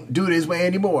 I won't do it his way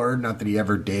anymore. Not that he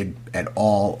ever did at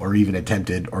all, or even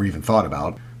attempted, or even thought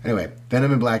about. Anyway,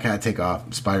 Venom and Black Cat take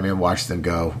off. Spider-Man watches them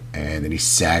go, and then he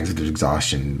sags with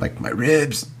exhaustion, like, my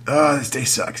ribs. Oh, this day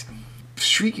sucks.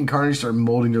 Shriek and Carnage start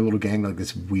molding their little gang like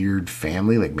this weird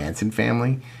family, like Manson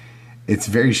family. It's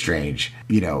very strange.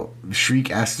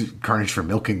 Shriek asks Carnage for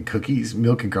milk and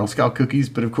Girl Scout cookies,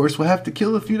 but of course we'll have to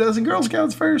kill a few dozen Girl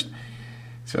Scouts first.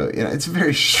 So, it's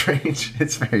very strange.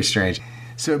 It's very strange.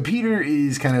 So Peter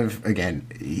is kind of, again,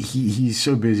 he's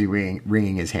so busy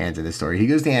wringing his hands in this story. He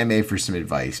goes to Aunt May for some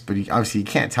advice, but he obviously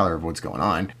can't tell her what's going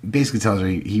on. Basically tells her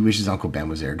he wishes Uncle Ben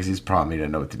was there because his problem, he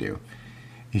doesn't know what to do.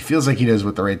 He feels like he knows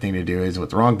what the right thing to do is, what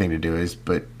the wrong thing to do is,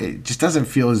 but it just doesn't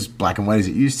feel as black and white as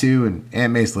it used to. And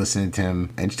Aunt May's listening to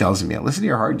him, and she tells him, listen to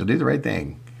your heart, you'll do the right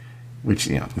thing. Which,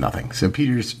 nothing. So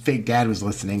Peter's fake dad was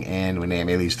listening, and when Aunt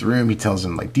May leaves the room, he tells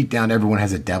him, deep down, everyone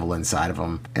has a devil inside of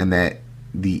them, and that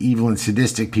the evil and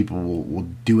sadistic people will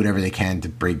do whatever they can to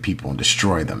break people and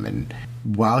destroy them. And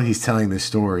while he's telling this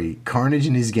story, Carnage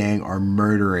and his gang are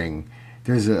murdering.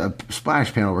 There's a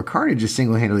splash panel where Carnage is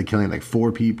single-handedly killing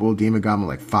 4 people, Demon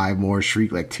Goblin 5 more,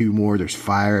 Shriek 2 more, there's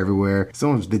fire everywhere.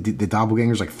 Someone's the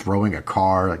doppelganger's throwing a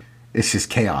car. It's just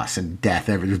chaos and death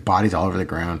there's bodies all over the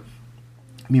ground.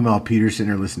 Meanwhile, Peter's sitting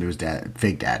there listening to his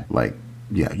fake dad,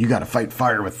 you gotta fight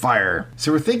fire with fire.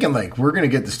 So we're thinking, we're gonna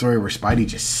get the story where Spidey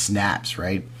just snaps,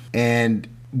 right? And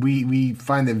we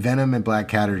find that Venom and Black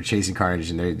Cat are chasing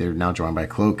Carnage, and they're now joined by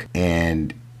Cloak,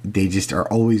 and they just are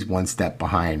always one step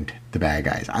behind the bad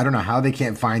guys. I don't know how they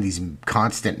can't find these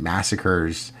constant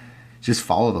massacres. Just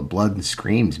follow the blood and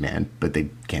screams, man. But they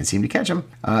can't seem to catch them.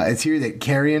 It's here that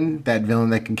Carrion, that villain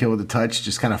that can kill with a touch,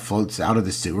 just kind of floats out of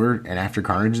the sewer. And after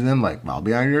Carnage and them, I'll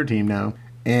be on your team now.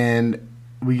 And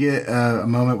we get a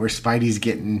moment where Spidey's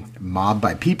getting mobbed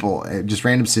by people, just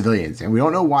random civilians. And we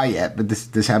don't know why yet, but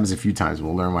this happens a few times.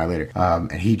 We'll learn why later.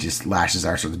 And he just lashes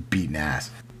out with beating ass.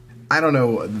 I don't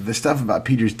know, the stuff about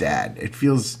Peter's dad, it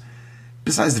feels,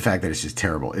 besides the fact that it's just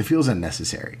terrible, it feels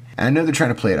unnecessary. And I know they're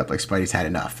trying to play it up like Spidey's had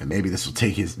enough, and maybe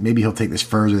he'll take this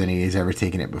further than he has ever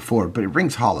taken it before, but it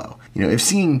rings hollow. If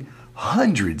seeing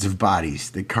hundreds of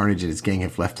bodies that Carnage and his gang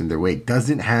have left in their wake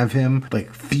doesn't have him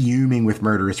fuming with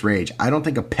murderous rage, I don't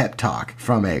think a pep talk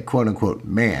from a quote-unquote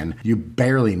man you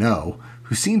barely know,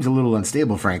 who seems a little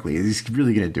unstable, frankly, is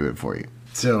really going to do it for you.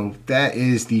 So that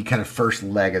is the kind of first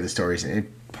leg of the stories. And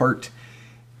part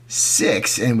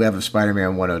 6, and we have a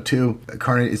Spider-Man 102.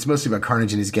 Carnage. It's mostly about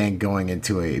Carnage and his gang going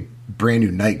into a brand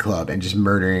new nightclub and just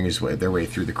murdering their way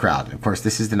through the crowd. And of course,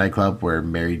 this is the nightclub where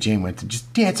Mary Jane went to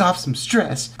just dance off some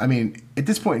stress. I mean, at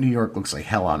this point, New York looks like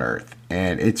hell on earth,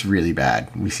 and it's really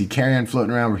bad. We see Carrion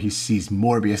floating around where he sees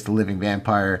Morbius, the living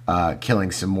vampire,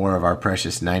 killing some more of our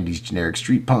precious 90s generic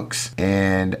street punks.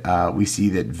 And we see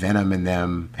that Venom and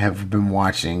them have been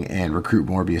watching and recruit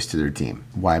Morbius to their team.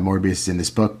 Why Morbius is in this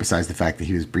book, besides the fact that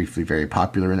he was briefly very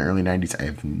popular in the early 90s, I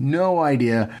have no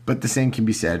idea. But the same can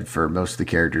be said for most of the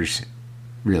characters.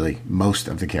 Really, most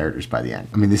of the characters by the end.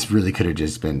 I mean, this really could have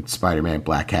just been Spider-Man,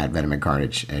 Black Cat, Venom, and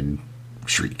Carnage, and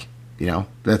Shriek.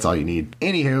 That's all you need.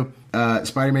 Anywho,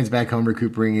 Spider-Man's back home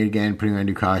recuperating again, putting on a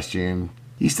new costume.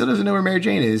 He still doesn't know where Mary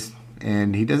Jane is,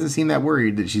 and he doesn't seem that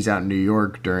worried that she's out in New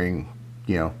York during,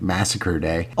 Massacre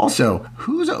Day. Also,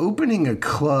 who's opening a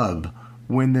club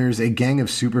when there's a gang of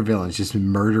supervillains just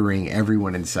murdering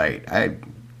everyone in sight? It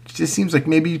just seems like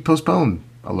maybe postpone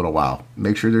a little while.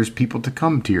 Make sure there's people to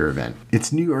come to your event.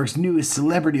 It's New York's newest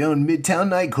celebrity-owned midtown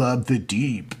nightclub, The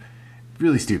Deep.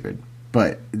 Really stupid.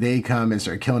 But they come and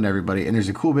start killing everybody. And there's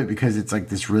a cool bit because it's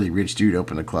this really rich dude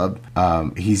opened the club.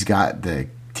 He's got the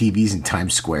TVs in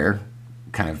Times Square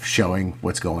kind of showing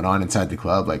what's going on inside the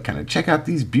club. Kind of check out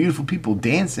these beautiful people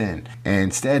dancing. And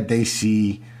instead they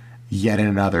see yet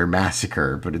another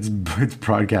massacre. But it's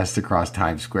broadcast across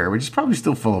Times Square, which is probably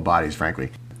still full of bodies,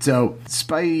 frankly. So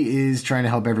Spidey is trying to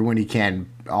help everyone he can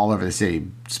all over the city,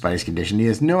 Spidey's condition. He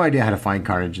has no idea how to find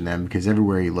Carnage in them because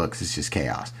everywhere he looks, it's just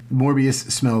chaos.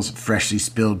 Morbius smells freshly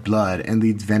spilled blood and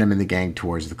leads Venom and the gang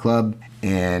towards the club.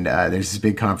 And there's this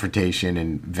big confrontation,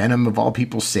 and Venom, of all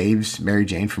people, saves Mary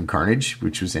Jane from Carnage,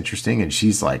 which was interesting. And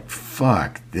she's like,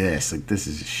 fuck this. Like, this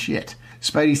is shit.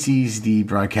 Spidey sees the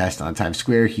broadcast on Times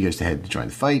Square. He goes ahead to join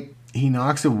the fight. He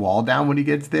knocks a wall down when he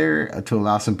gets there to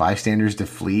allow some bystanders to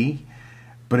flee.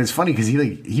 But it's funny because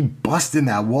he busts in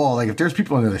that wall. Like, if there's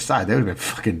people on the other side, they would have been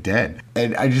fucking dead.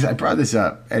 And I brought this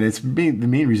up, and it's the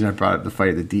main reason I brought up the Fight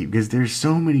at the Deep, because there's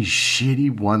so many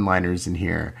shitty one-liners in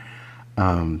here.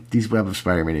 These Web of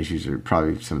Spider-Man issues are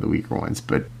probably some of the weaker ones.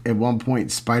 But at one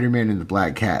point, Spider-Man and the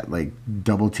Black Cat, like,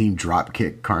 double-team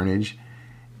drop-kick Carnage.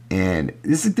 And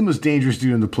this is the most dangerous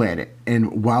dude on the planet.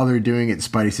 And while they're doing it,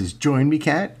 Spidey says, "Join me,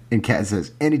 Cat." And Cat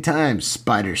says, "Anytime,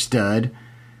 Spider Stud."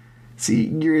 See,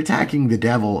 you're attacking the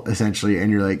devil, essentially, and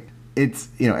you're like, it's,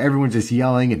 everyone's just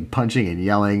yelling and punching and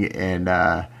yelling, and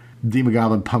Demon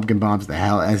Goblin pumpkin bombs the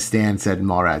hell, as Stan said in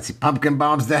Mallrats, he pumpkin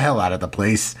bombs the hell out of the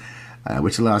place,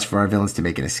 which allows for our villains to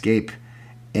make an escape.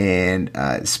 And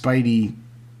Spidey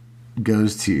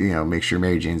goes to, make sure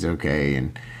Mary Jane's okay,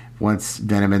 and once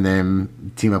Venom and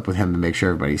them team up with him to make sure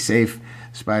everybody's safe,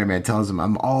 Spider-Man tells him,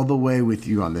 "I'm all the way with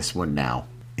you on this one now."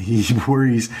 He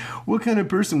worries, what kind of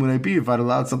person would I be if I'd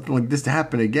allowed something like this to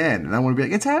happen again? And I want to be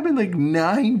like, it's happened like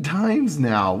 9 times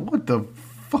now. What the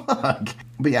fuck?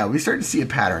 But yeah, we start to see a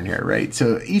pattern here, right?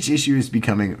 So each issue is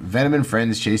becoming Venom and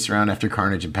friends chase around after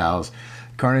Carnage and pals.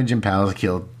 Carnage and pals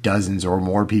kill dozens or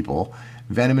more people.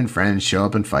 Venom and friends show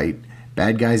up and fight.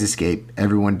 Bad guys escape.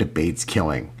 Everyone debates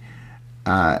killing.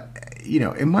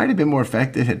 It might have been more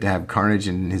effective to have Carnage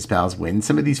and his pals win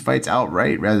some of these fights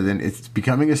outright rather than it's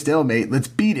becoming a stalemate. Let's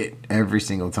beat it every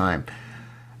single time.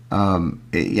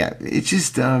 It's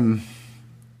just, I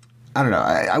don't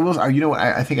know.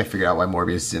 I think I figured out why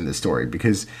Morbius is in this story,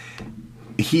 because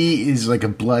he is like a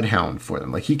bloodhound for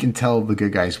them. Like, he can tell the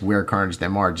good guys where Carnage and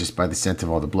them are just by the scent of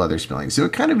all the blood they're spilling. So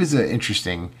it kind of is an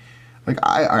interesting,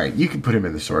 all right, you can put him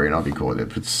in the story and I'll be cool with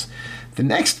it. But the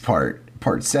next part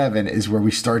 7, is where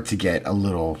we start to get a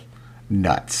little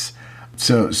nuts.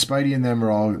 So Spidey and them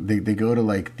are they go to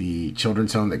like the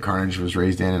children's home that Carnage was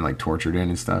raised in and like tortured in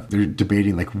and stuff. They're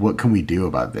debating like, what can we do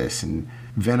about this? And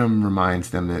Venom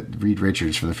reminds them that Reed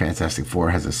Richards from the Fantastic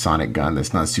Four has a sonic gun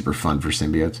that's not super fun for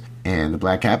symbiotes. And the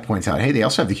Black Cat points out, hey, they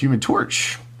also have the Human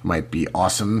Torch. Might be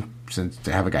awesome since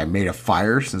to have a guy made of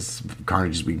fire, since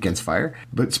Carnage is weak against fire.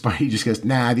 But Spidey just goes,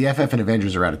 nah, the FF and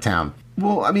Avengers are out of town.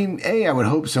 Well, I mean, A, I would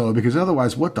hope so, because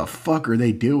otherwise, what the fuck are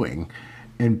they doing?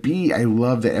 And B, I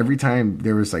love that every time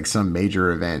there was like some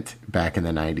major event back in the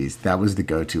 90s, that was the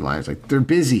go-to line. It's like, they're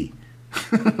busy.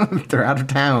 They're out of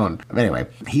town. But anyway,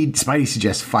 Spidey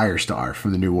suggests Firestar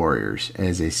from the New Warriors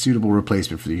as a suitable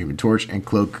replacement for the Human Torch, and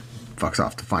Cloak fucks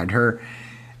off to find her.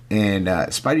 And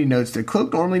Spidey notes that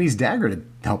Cloak normally needs Dagger to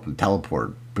help him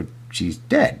teleport, but she's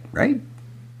dead, right?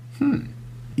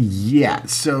 Yeah,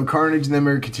 so Carnage and them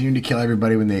are continuing to kill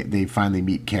everybody when they finally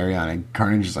meet Carrion, and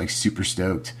Carnage is like super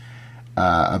stoked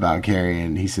about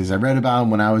Carrion. He says, I read about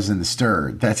him when I was in the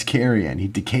stir. That's Carrion. He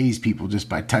decays people just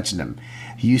by touching them.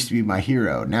 He used to be my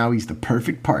hero. Now he's the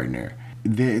perfect partner.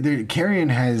 Carrion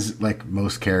has, like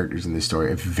most characters in this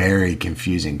story, a very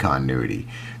confusing continuity.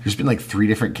 There's been like 3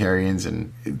 different Carrions,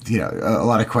 and a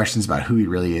lot of questions about who he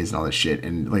really is and all this shit.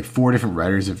 And like 4 different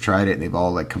writers have tried it, and they've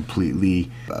all like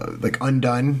completely like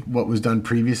undone what was done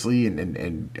previously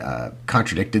and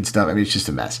contradicted stuff. I mean, it's just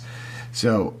a mess.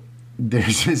 So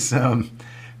there's this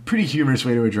pretty humorous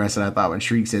way to address it, I thought, when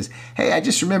Shriek says, hey, I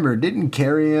just remembered, didn't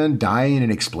Carrion die in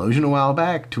an explosion a while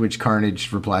back? To which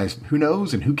Carnage replies, who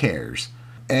knows and who cares?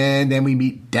 And then we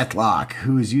meet Deathlock,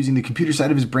 who is using the computer side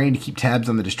of his brain to keep tabs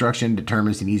on the destruction,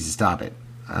 determines he needs to stop it.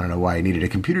 I don't know why he needed a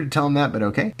computer to tell him that, but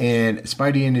okay. And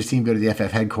Spidey and his team go to the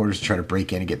FF headquarters to try to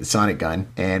break in and get the sonic gun.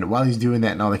 And while he's doing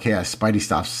that and all the chaos, Spidey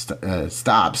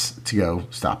stops to go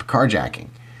stop carjacking.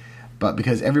 But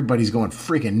because everybody's going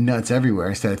freaking nuts everywhere,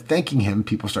 instead of thanking him,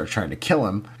 people start trying to kill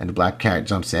him. And the Black Cat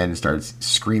jumps in and starts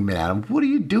screaming at him, what are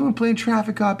you doing playing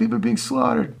traffic cop? People are being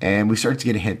slaughtered. And we start to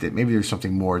get a hint that maybe there's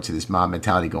something more to this mob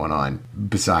mentality going on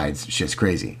besides shit's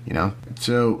crazy,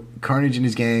 So Carnage and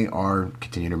his gang are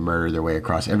continuing to murder their way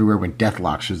across everywhere when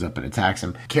Deathlock shows up and attacks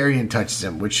him. Carrion touches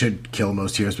him, which should kill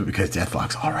most heroes, but because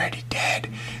Deathlock's already dead,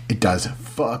 it does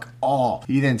fuck all.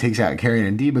 He then takes out Carrion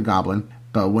and Demon Goblin.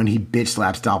 But when he bitch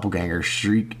slaps Doppelganger,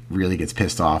 Shriek really gets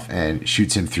pissed off and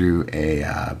shoots him through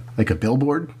a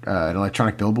billboard, an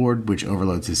electronic billboard, which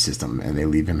overloads his system, and they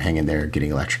leave him hanging there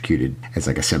getting electrocuted as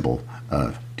like a symbol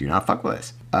of do not fuck with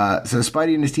us. So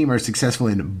Spidey and his team are successful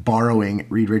in borrowing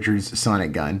Reed Richards'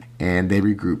 sonic gun, and they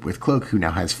regroup with Cloak, who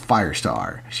now has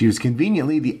Firestar. She was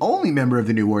conveniently the only member of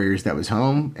the New Warriors that was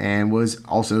home, and was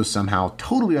also somehow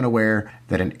totally unaware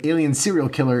that an alien serial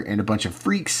killer and a bunch of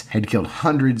freaks had killed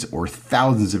hundreds or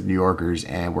thousands of New Yorkers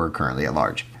and were currently at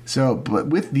large. So, but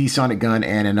with the sonic gun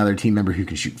and another team member who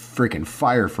can shoot freaking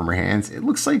fire from her hands, it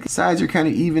looks like the sides are kind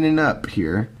of evening up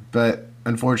here. But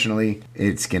unfortunately,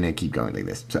 it's going to keep going like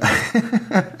this.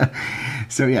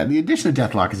 So yeah, the addition of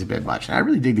Deathlock is a bit much. And I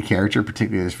really dig the character,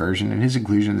 particularly this version, and his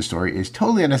inclusion in the story is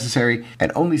totally unnecessary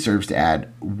and only serves to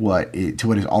add what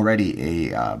is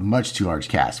already a much too large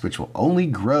cast, which will only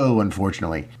grow,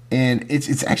 unfortunately. And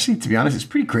it's actually, to be honest, it's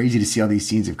pretty crazy to see all these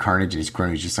scenes of Carnage and his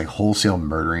cronies just like wholesale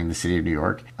murdering the city of New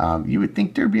York. You would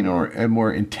think there'd be a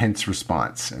more intense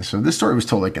response. So this story was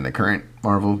told like in the current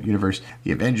Marvel universe,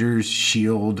 the Avengers,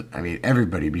 S.H.I.E.L.D., I mean,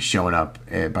 everybody be showing up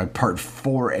by part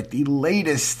 4 at the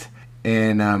latest.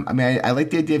 And I like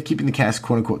the idea of keeping the cast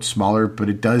quote unquote smaller, but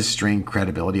it does strain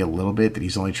credibility a little bit that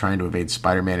he's only trying to evade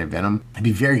Spider-Man and Venom. It'd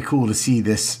be very cool to see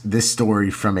this story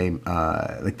from a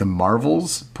like the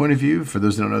Marvels point of view. For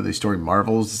those who don't know the story,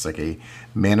 Marvels is like a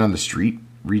man on the street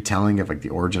retelling of like the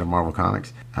origin of Marvel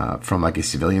Comics from like a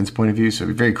civilian's point of view. So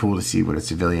it'd be very cool to see what a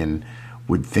civilian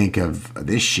would think of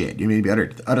this shit. You mean, it'd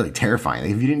be utterly terrifying.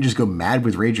 Like, if you didn't just go mad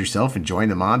with rage yourself and join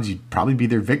the mobs, you'd probably be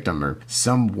their victim or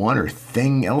someone or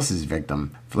thing else's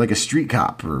victim. For like a street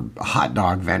cop or a hot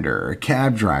dog vendor or a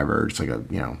cab driver, it's like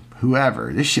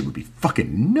whoever. This shit would be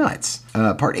fucking nuts.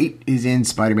 Part 8 is in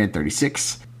Spider-Man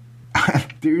 36.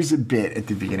 There's a bit at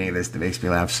the beginning of this that makes me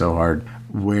laugh so hard,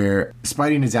 where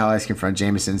Spidey and his allies confront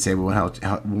Jameson and say, we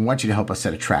want you to help us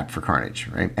set a trap for Carnage,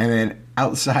 right? And then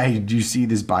outside, you see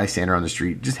this bystander on the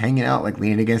street just hanging out, like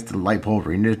leaning against the light pole,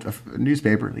 reading a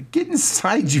newspaper. Like, get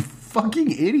inside, you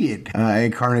fucking idiot.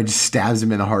 And Carnage stabs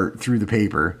him in the heart through the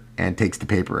paper and takes the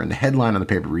paper. And the headline on the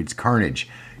paper reads, Carnage,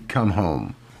 come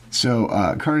home. So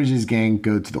Carnage's gang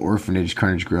go to the orphanage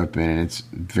Carnage grew up in, and it's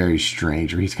very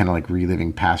strange, where he's kind of like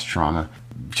reliving past trauma.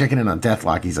 Checking in on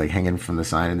Deathlock, he's like hanging from the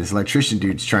sign, and this electrician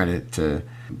dude's trying to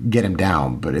get him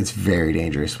down, but it's very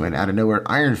dangerous when out of nowhere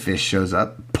Iron Fist shows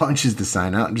up, punches the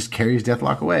sign out, and just carries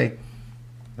Deathlock away.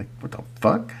 Like, what the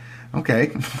fuck?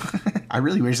 Okay. I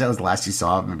really wish that was the last you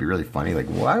saw of him. It'd be really funny. Like,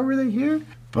 why were they here?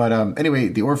 But anyway,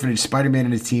 the orphanage, Spider-Man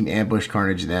and his team ambush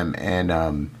Carnage and them,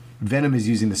 and Venom is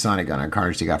using the sonic gun on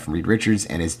Carnage they got from Reed Richards,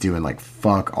 and it's doing like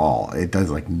fuck all. It does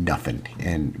like nothing,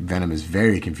 and Venom is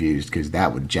very confused because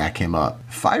that would jack him up.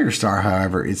 Firestar,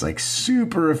 however, is like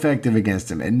super effective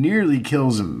against him and nearly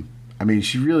kills him. I mean,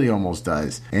 she really almost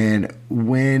does. And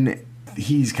when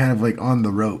he's kind of like on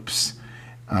the ropes,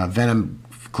 Venom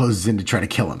closes in to try to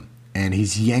kill him. And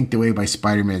he's yanked away by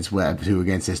Spider-Man's web, who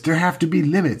again says, there have to be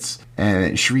limits.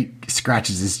 And Shriek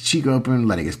scratches his cheek open,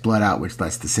 letting his blood out, which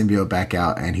lets the symbiote back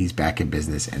out, and he's back in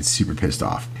business and super pissed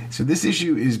off. So this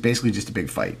issue is basically just a big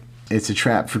fight. It's a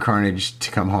trap for Carnage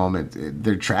to come home.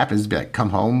 Their trap is to be like, come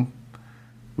home,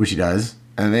 which he does,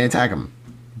 and they attack him.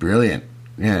 Brilliant.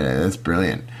 Yeah, that's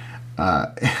brilliant.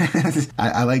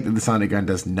 I like that the sonic gun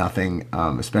does nothing,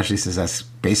 especially since that's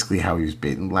basically how he was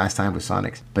beaten last time with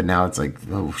Sonics. But now it's like,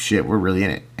 oh shit, we're really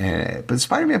in it. But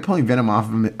Spider-Man pulling Venom off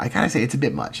of him, I gotta say, it's a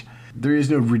bit much. There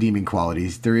is no redeeming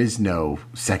qualities. There is no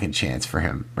second chance for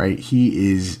him, right?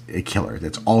 He is a killer.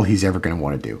 That's all he's ever going to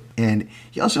want to do. And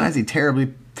he also has a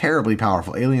terribly, terribly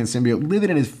powerful alien symbiote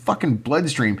living in his fucking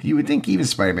bloodstream. You would think even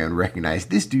Spider-Man would recognize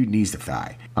this dude needs to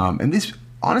die. And this...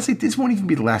 Honestly, this won't even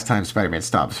be the last time Spider-Man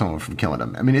stops someone from killing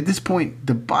him. I mean, at this point,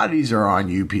 the bodies are on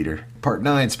you, Peter. Part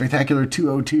 9, Spectacular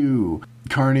 202.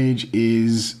 Carnage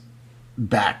is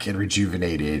back and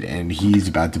rejuvenated, and he's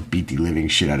about to beat the living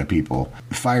shit out of people.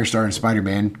 Firestar and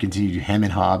Spider-Man continue to hem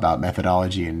and haw about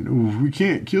methodology and, we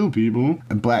can't kill people.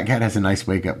 And Black Cat has a nice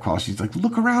wake-up call. She's like,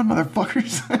 look around,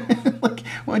 motherfuckers. Like,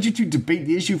 why don't you two debate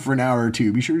the issue for an hour or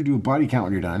two? Be sure to do a body count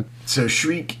when you're done. So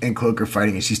Shriek and Cloak are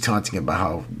fighting, and she's taunting him about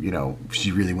how,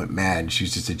 she really went mad. She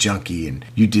was just a junkie, and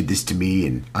you did this to me,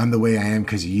 and I'm the way I am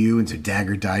because of you, and so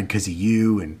Dagger died because of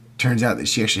you, and turns out that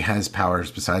she actually has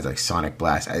powers besides like Sonic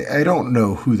Blast. I don't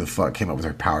know who the fuck came up with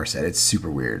her power set. It's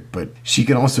super weird. But she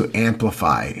can also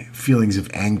amplify feelings of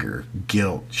anger,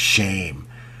 guilt, shame,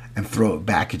 and throw it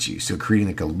back at you. So creating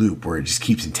like a loop where it just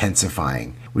keeps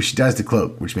intensifying, which she does to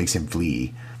Cloak, which makes him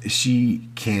flee. She's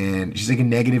like a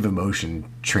negative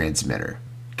emotion transmitter.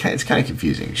 It's kind of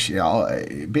confusing.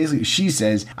 She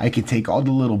says, I can take all the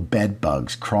little bed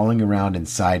bugs crawling around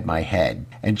inside my head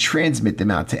and transmit them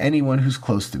out to anyone who's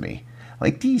close to me.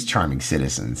 Like these charming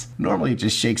citizens. Normally it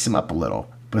just shakes them up a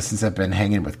little. But since I've been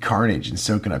hanging with Carnage and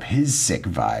soaking up his sick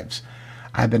vibes,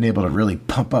 I've been able to really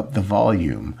pump up the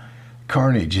volume.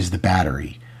 Carnage is the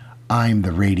battery. I'm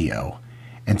the radio.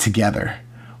 And together,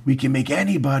 we can make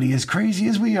anybody as crazy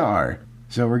as we are.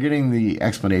 So we're getting the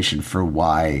explanation for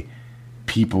why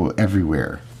people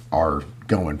everywhere are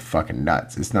going fucking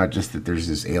nuts. It's not just that there's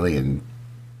this alien,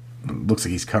 looks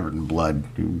like he's covered in blood,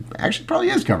 who actually probably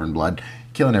is covered in blood,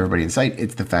 killing everybody in sight.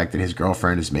 It's the fact that his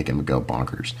girlfriend is making him go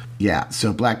bonkers. Yeah,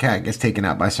 so Black Cat gets taken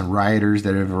out by some rioters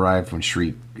that have arrived when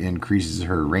Shriek increases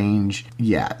her range.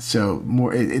 Yeah, so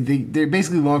they're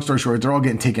basically, long story short, they're all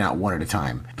getting taken out one at a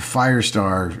time.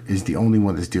 Firestar is the only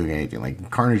one that's doing anything.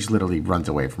 Like, Carnage literally runs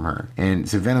away from her. And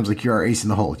so Venom's like, you're our ace in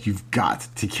the hole. You've got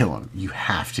to kill him. You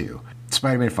have to.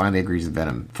 Spider-Man finally agrees with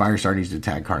Venom. Firestar needs to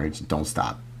attack Carnage. Don't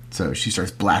stop. So she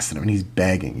starts blasting him, and he's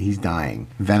begging. He's dying.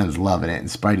 Venom's loving it, and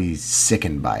Spidey's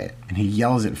sickened by it. And he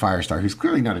yells at Firestar, who's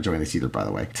clearly not enjoying this either, by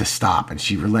the way, to stop. And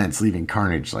she relents, leaving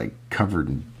Carnage, like, covered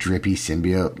in drippy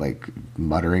symbiote, like,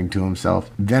 muttering to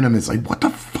himself. Venom is like, what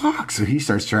the fuck? So he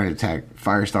starts trying to attack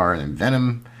Firestar, and then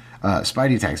Venom...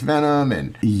 Spidey attacks Venom,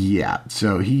 and yeah,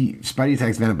 so Spidey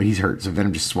attacks Venom, but he's hurt, so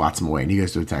Venom just swats him away, and he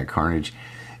goes to attack Carnage.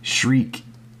 Shriek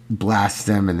blasts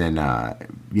him, and then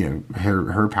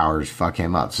her powers fuck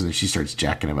him up, so then she starts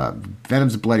jacking him up.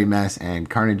 Venom's a bloody mess, and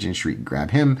Carnage and Shriek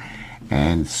grab him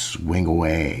and swing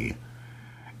away.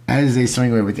 As they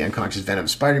swing away with the unconscious Venom,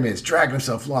 Spider-Man's dragging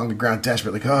himself along the ground,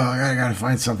 desperate, like, oh, I gotta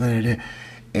find something to do.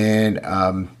 And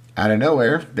out of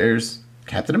nowhere, there's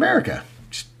Captain America.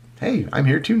 Hey, I'm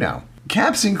here too now.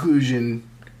 Cap's inclusion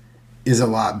is a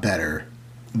lot better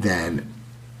than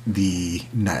the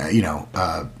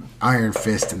Iron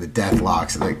Fist and the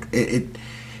Deathlocks. Like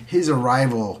his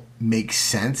arrival makes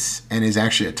sense and is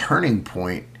actually a turning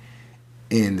point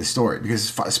in the story, because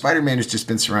Spider-Man has just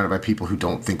been surrounded by people who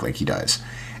don't think like he does,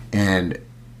 and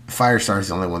Firestar is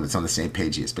the only one that's on the same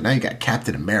page he is. But now you got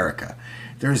Captain America.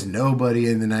 There's nobody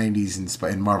in the 90s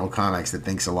in Marvel Comics that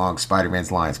thinks along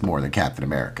Spider-Man's lines more than Captain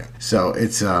America. So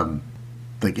it's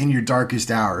like, in your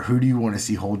darkest hour, who do you want to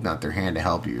see holding out their hand to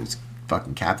help you? It's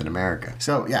fucking Captain America.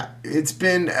 So yeah, it's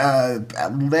been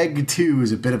leg 2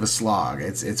 is a bit of a slog.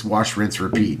 It's wash, rinse,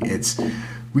 repeat. It's,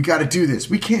 we got to do this.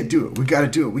 We can't do it. We got to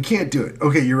do it. We can't do it.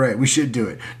 Okay, you're right. We should do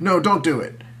it. No, don't do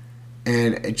it.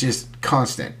 And it's just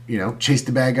constant, chase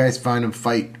the bad guys, find them,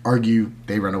 fight, argue,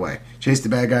 they run away. Chase the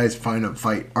bad guys, find them,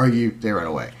 fight, argue, they run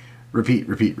away. Repeat,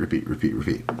 repeat, repeat, repeat,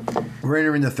 repeat. We're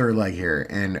entering the third leg here,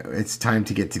 and it's time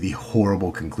to get to the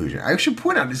horrible conclusion. I should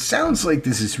point out, it sounds like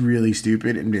this is really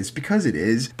stupid, and it's because it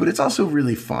is, but it's also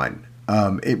really fun.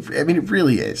 It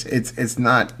really is. It's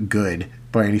not good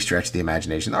by any stretch of the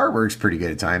imagination. The artwork's pretty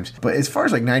good at times, but as far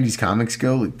as like 90s comics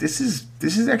go, this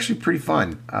is actually pretty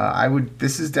fun.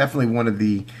 This is definitely one of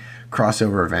the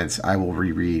crossover events I will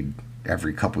reread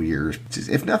every couple years.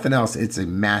 If nothing else, it's a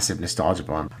massive nostalgia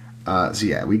bomb. So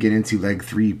yeah, we get into leg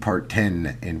 3, part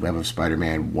 10 in Web of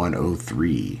Spider-Man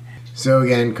 103. So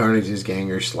again, Carnage's gang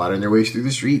are slaughtering their ways through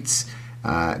the streets,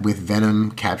 with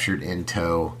Venom captured in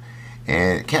tow.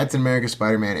 And Captain America,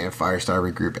 Spider-Man, and Firestar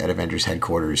regroup at Avengers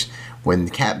headquarters when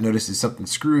Cap notices something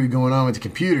screwy going on with the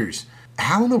computers.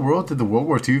 How in the world did the World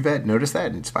War II vet notice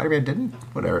that and Spider-Man didn't?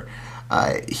 Whatever.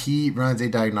 He runs a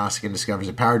diagnostic and discovers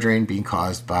a power drain being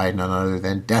caused by none other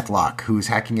than Deathlock, who is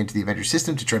hacking into the Avengers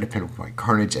system to try to pinpoint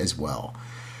Carnage as well.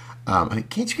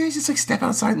 Can't you guys just step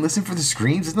outside and listen for the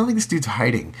screams? It's not like this dude's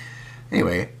hiding.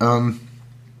 Anyway,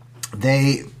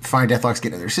 they find Deathlock's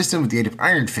getting in their system with the aid of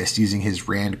Iron Fist using his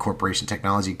Rand Corporation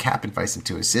technology. Cap invites him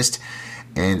to assist,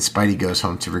 and Spidey goes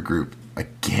home to regroup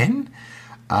again.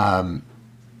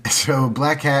 So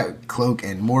Black Cat, Cloak,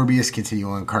 and Morbius continue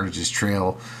on Carnage's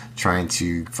trail, trying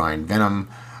to find Venom,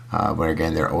 but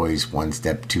again, they're always one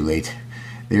step too late.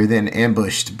 They're then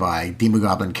ambushed by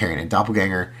Demogoblin, Carrion, and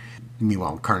Doppelganger.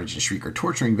 Meanwhile, Carnage and Shriek are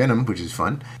torturing Venom, which is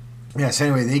fun. Yeah, so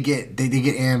anyway, they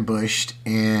get ambushed,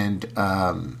 and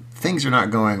things are not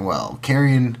going well.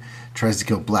 Carrion tries to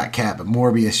kill Black Cat, but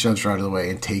Morbius shoves her out of the way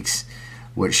and takes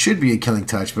what should be a killing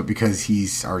touch, but because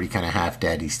he's already kind of half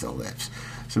dead, he still lives.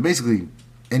 So basically,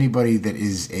 anybody that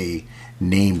is a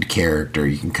named character,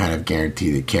 you can kind of guarantee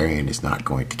that Carrion is not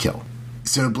going to kill.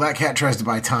 So Black Cat tries to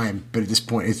buy time, but at this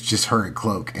point it's just her and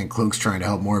Cloak's trying to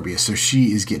help Morbius, so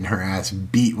she is getting her ass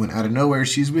beat when out of nowhere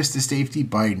she's whisked to safety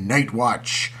by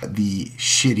Nightwatch, the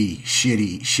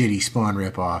shitty Spawn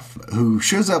ripoff, who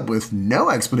shows up with no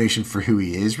explanation for who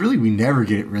he is. Really, we never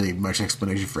get really much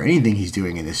explanation for anything he's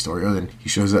doing in this story, other than he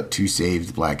shows up to save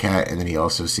the Black Cat, and then he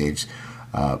also saves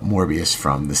Morbius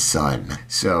from the sun.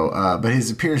 So, but his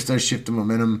appearance does shift the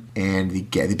momentum, and the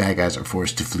bad guys are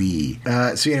forced to flee.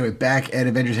 So anyway, back at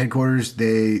Avengers headquarters,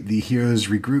 the heroes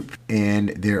regroup,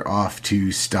 and they're off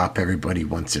to stop everybody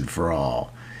once and for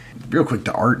all. real quick,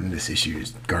 the art in this issue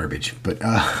is garbage, but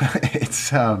it's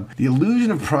the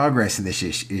illusion of progress in this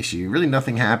issue. Really,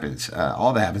 nothing happens.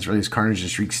 All that happens really is Carnage and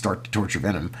Shriek start to torture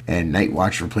Venom, and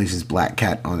Nightwatch replaces Black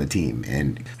Cat on the team.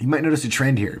 And you might notice a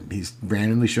trend here. He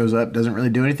randomly shows up, doesn't really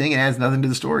do anything, and adds nothing to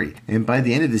the story. And by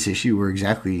the end of this issue, we're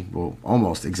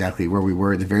almost exactly where we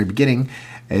were at the very beginning,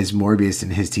 as Morbius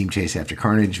and his team chase after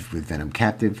Carnage with Venom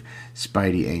captive.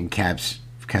 Spidey and Cap's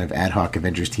kind of ad hoc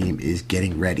Avengers team is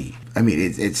getting ready. I mean,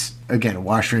 it's again,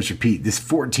 wash, rinse, repeat. This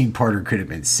 14-parter could have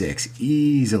been 6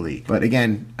 easily. But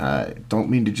again, don't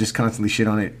mean to just constantly shit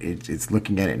on it. It's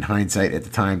looking at it in hindsight. At the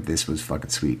time, this was fucking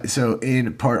sweet. So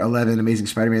in part 11, Amazing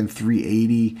Spider-Man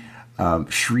 380,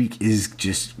 Shriek is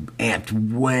just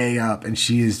amped way up, and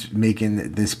she is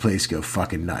making this place go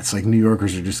fucking nuts. Like, New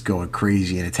Yorkers are just going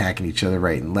crazy and attacking each other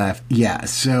right and left. Yeah,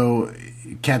 so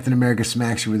Captain America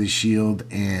smacks her with his shield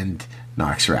and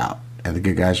knocks her out. And the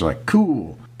good guys are like,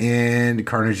 cool. And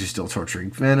Carnage is still torturing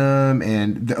Venom.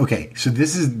 And so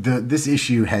this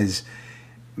issue has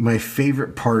my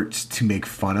favorite parts to make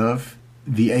fun of.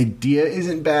 The idea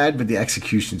isn't bad, but the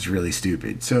execution's really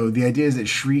stupid. So the idea is that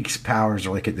Shriek's powers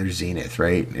are like at their zenith,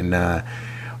 right? And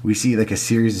we see like a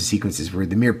series of sequences where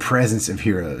the mere presence of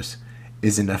heroes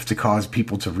is enough to cause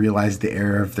people to realize the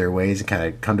error of their ways and kind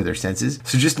of come to their senses.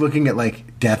 So just looking at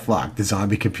like Deathlock, the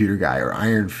zombie computer guy, or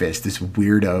Iron Fist, this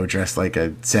weirdo dressed like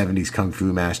a 70s kung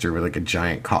fu master with like a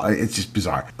giant collar. It's just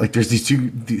bizarre. Like there's these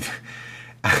two...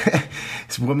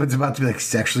 this woman's about to be like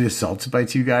sexually assaulted by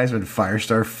two guys when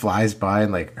Firestar flies by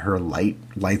and like her light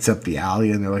lights up the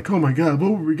alley, and they're like, oh my god, what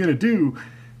were we gonna do?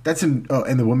 That's in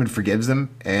and the woman forgives them,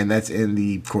 and that's in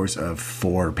the course of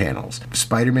 4 panels.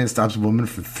 Spider-Man stops a woman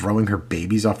from throwing her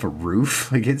babies off a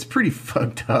roof. Like, it's pretty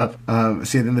fucked up.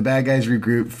 So then the bad guys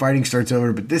regroup, fighting starts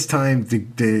over, but this time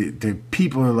the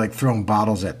people are like throwing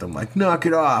bottles at them, like, knock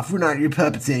it off, we're not your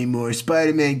puppets anymore,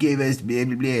 Spider-Man gave us blah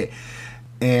blah blah.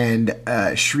 And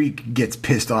Shriek gets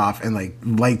pissed off and like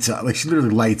lights up. Like, she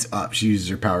literally lights up. She uses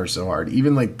her power so hard.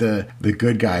 Even like the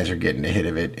good guys are getting a hit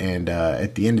of it. And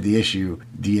at the end of the issue,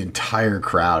 the entire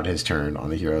crowd has turned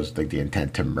on the heroes, like the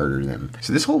intent to murder them.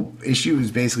 So this whole issue is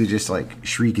basically just like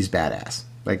Shriek is badass.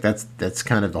 Like that's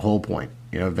kind of the whole point.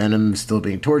 You know, Venom's still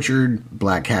being tortured.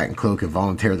 Black Cat and Cloak have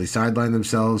voluntarily sidelined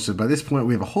themselves. So by this point,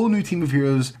 we have a whole new team of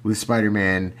heroes with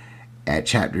Spider-Man at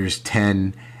chapters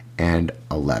 10 and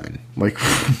 11. Like,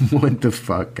 what the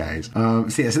fuck, guys? So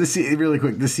this scene, really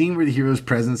quick, the scene where the hero's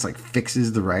presence like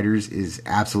fixes the writers is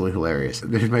absolutely hilarious.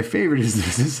 My favorite is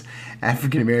this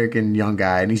African-American young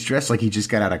guy, and he's dressed like he just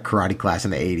got out of karate class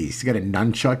in the 80s. He's got a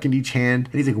nunchuck in each hand,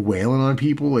 and he's like wailing on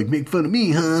people, like, make fun of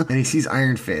me, huh? And he sees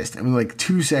Iron Fist, and in like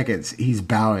 2 seconds, he's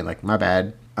bowing, like, my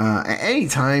bad. At any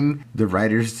time the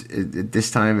writers at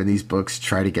this time in these books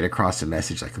try to get across a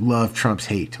message like love trumps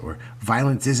hate or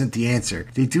violence isn't the answer,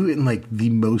 they do it in like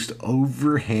the most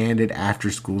overhanded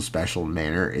after school special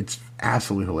manner. It's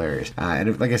absolutely hilarious.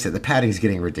 And like I said, the padding is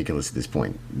getting ridiculous at this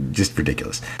point. Just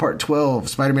ridiculous. Part 12,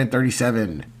 Spider-Man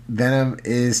 37. Venom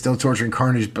is still torturing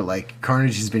Carnage, but like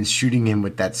Carnage has been shooting him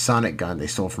with that sonic gun they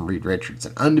stole from Reed Richards.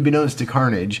 And unbeknownst to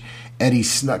Carnage, Eddie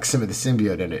snuck some of the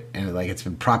symbiote in it, and like it's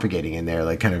been propagating in there,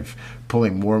 like kind of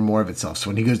pulling more and more of itself. So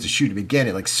when he goes to shoot him again,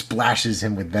 it like splashes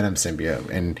him with Venom symbiote,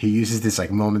 and he uses this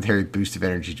like momentary boost of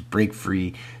energy to break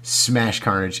free, smash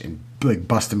Carnage, and like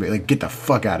bust him, like get the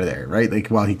fuck out of there, right? Like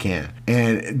while he can.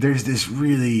 And there's this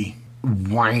really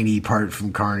whiny part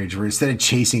from Carnage where instead of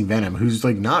chasing Venom, who's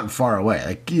like not far away,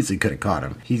 like easily could have caught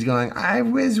him, he's going, I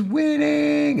was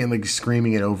winning, and like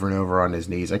screaming it over and over on his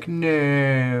knees, like,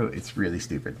 no. It's really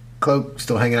stupid. Cloak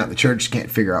still hanging out in the church, can't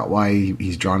figure out why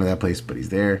he's drawn to that place, but he's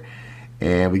there.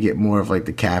 And we get more of like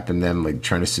the Cap and them like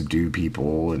trying to subdue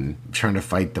people and trying to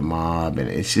fight the mob, and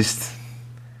it's just,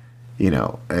 you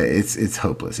know, it's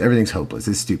hopeless. Everything's hopeless.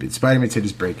 It's stupid. Spider-Man's hit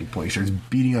his breaking point. He starts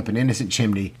beating up an innocent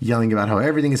chimney, yelling about how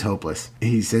everything is hopeless.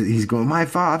 He says, he's going, my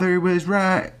father was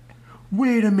right.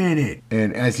 Wait a minute.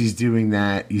 And as he's doing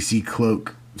that, you see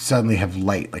Cloak suddenly have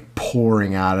light like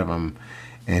pouring out of him,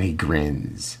 and he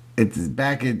grins. It's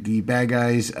back at the bad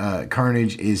guys.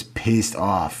 Carnage is pissed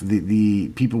off. The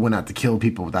people went out to kill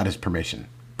people without his permission.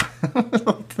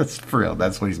 That's for real.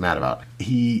 That's what he's mad about.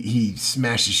 He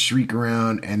smashes Shriek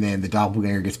around, and then the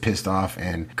doppelganger gets pissed off,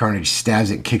 and Carnage stabs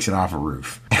it and kicks it off a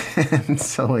roof. And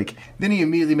so, like, then he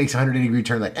immediately makes a 180-degree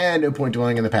turn, like, no point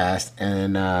dwelling in the past,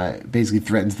 and basically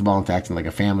threatens the ball and acting like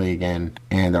a family again.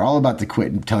 And they're all about to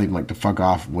quit and tell him, like, to fuck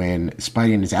off when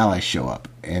Spidey and his allies show up.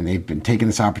 And they've been taking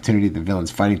this opportunity, the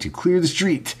villains fighting to clear the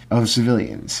street of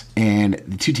civilians. And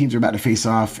the two teams are about to face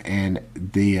off, and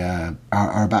they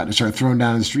are about to start throwing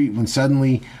down in the street when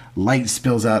suddenly light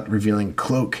spills out, revealing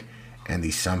Cloak and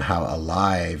the somehow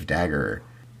alive Dagger.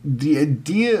 the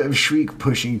idea of Shriek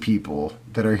pushing people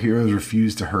that our heroes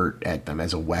refuse to hurt at them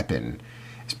as a weapon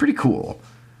is pretty cool.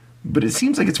 But it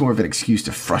seems like it's more of an excuse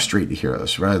to frustrate the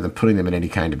heroes rather than putting them in any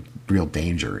kind of real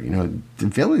danger. You know, the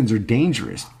villains are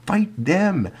dangerous. Fight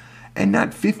them. And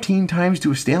not 15 times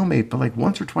to a stalemate, but like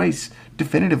once or twice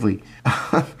definitively.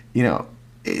 You know,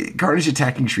 Carnage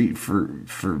attacking Shriek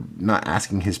for not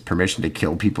asking his permission to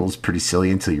kill people is pretty silly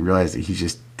until you realize that he's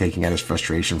just taking out his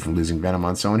frustration from losing venom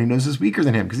on someone he knows is weaker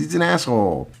than him because he's an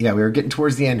asshole. Yeah, we were getting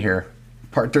towards the end here.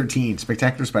 Part 13,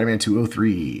 Spectacular Spider-Man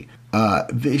 203.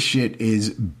 This shit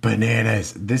is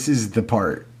bananas. This is the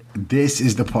part.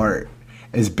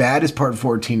 As bad as part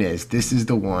 14 is, this is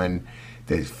the one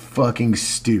that's fucking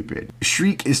stupid.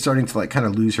 Shriek is starting to like kind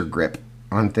of lose her grip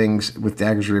on things with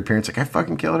Dagger's reappearance. Like, I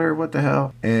fucking killed her, what the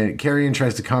hell? And Carrion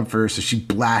tries to comfort her, so she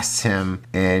blasts him,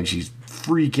 and she's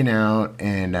freaking out,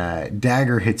 and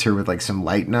Dagger hits her with like some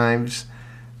light knives,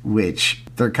 which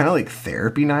they're kind of like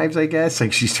therapy knives, I guess.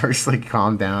 Like, she starts to like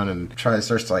calm down and starts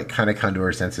to like kind of come to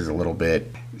her senses a little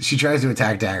bit. She tries to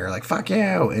attack Dagger, like, fuck you,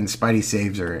 and Spidey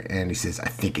saves her, and he says, I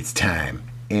think it's time.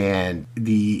 And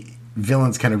the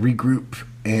villains kind of regroup,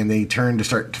 and they turn to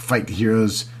start to fight the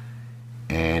heroes,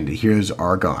 and the heroes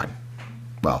are gone.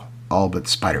 Well, all but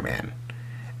Spider-Man.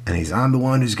 And he's, I'm the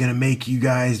one who's going to make you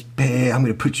guys pay. I'm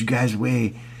going to put you guys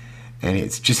away. And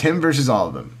it's just him versus all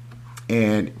of them.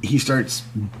 And he starts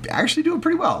actually doing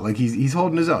pretty well. Like, he's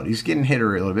holding his own. He's getting hit a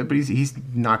little bit, but he's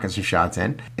knocking some shots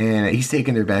in. And he's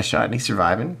taking their best shot, and he's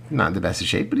surviving. Not in the best of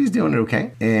shape, but he's doing it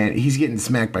okay. And he's getting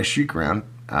smacked by Shriek around.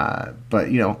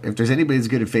 But, you know, if there's anybody that's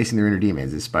good at facing their inner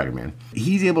demons, it's Spider-Man.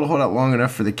 He's able to hold out long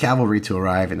enough for the cavalry to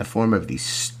arrive in the form of the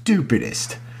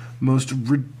stupidest, most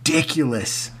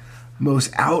ridiculous,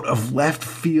 most out of left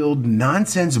field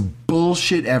nonsense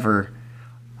bullshit ever.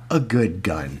 A good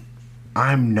gun.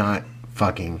 I'm not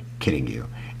fucking kidding you.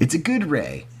 It's a good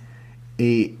ray.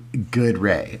 A good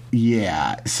ray.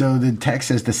 Yeah, so the text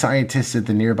says the scientists at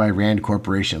the nearby Rand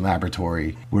Corporation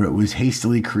laboratory, where it was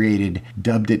hastily created,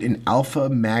 dubbed it an alpha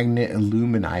magnet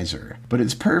illuminizer. But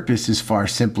its purpose is far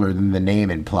simpler than the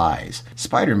name implies.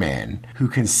 Spider-Man, who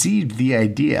conceived the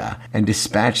idea and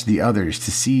dispatched the others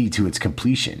to see to its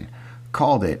completion,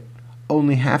 called it,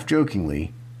 only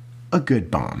half-jokingly, a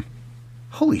good bomb.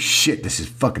 Holy shit, this is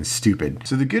fucking stupid.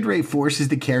 So the good ray forces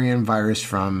the carrion virus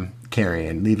from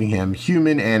Carrion, leaving him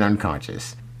human and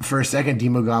unconscious. For a second,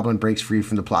 Demogoblin breaks free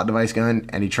from the plot device gun,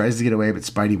 and he tries to get away, but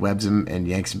Spidey webs him and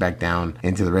yanks him back down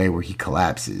into the ray where he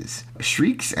collapses.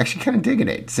 Shriek's actually kind of digging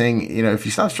it, saying, you know, if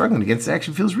you stop struggling against the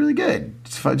action, feels really good.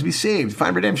 It's fun to be saved,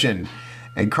 find redemption.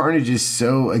 And Carnage is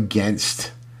so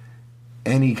against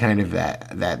any kind of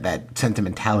that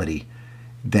sentimentality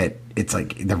that it's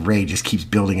like the ray just keeps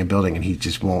building and building, and he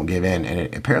just won't give in, and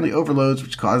it apparently overloads,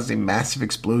 which causes a massive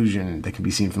explosion that can be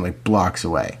seen from like blocks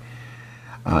away.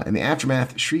 In the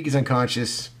aftermath, Shriek is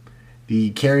unconscious.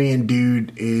 The carrion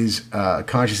dude is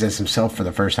conscious as himself for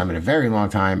the first time in a very long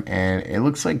time, and it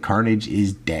looks like Carnage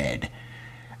is dead.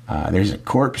 There's a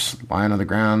corpse lying on the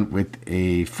ground with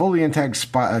a fully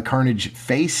intact Carnage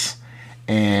face,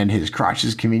 and his crotch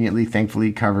is conveniently,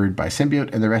 thankfully, covered by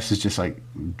symbiote, and the rest is just like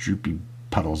droopy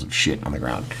puddles of shit on the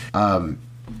ground.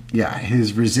 Yeah,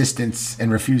 his resistance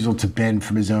and refusal to bend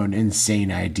from his own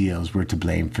insane ideals were to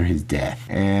blame for his death.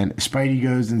 And Spidey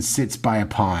goes and sits by a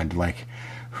pond, like,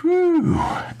 whew,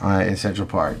 in Central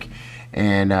Park.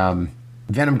 And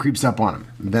Venom creeps up on him.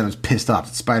 Venom's pissed off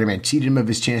that Spider-Man cheated him of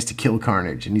his chance to kill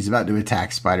Carnage, and he's about to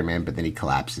attack Spider-Man, but then he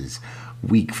collapses,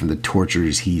 weak from the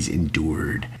tortures he's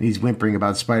endured. And he's whimpering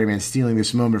about Spider-Man stealing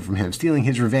this moment from him, stealing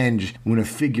his revenge, when a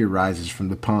figure rises from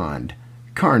the pond.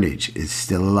 Carnage is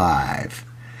still alive.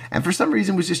 And for some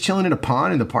reason was just chilling in a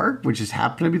pond in the park, which just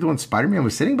happened to be the one Spider-Man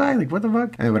was sitting by. Like, what the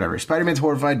fuck? And whatever. Spider-Man's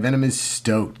horrified. Venom is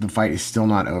stoked. The fight is still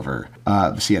not over.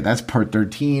 So yeah, that's part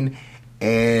 13.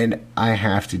 And I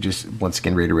have to just once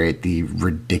again reiterate the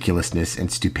ridiculousness and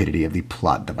stupidity of the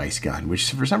plot device gun,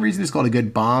 which for some reason is called a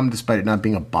good bomb, despite it not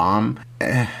being a bomb.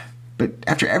 But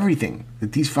after everything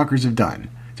that these fuckers have done,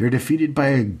 they're defeated by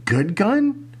a good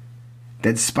gun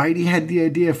that Spidey had the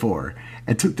idea for,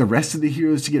 and took the rest of the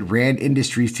heroes to get Rand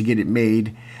Industries to get it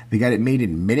made. They got it made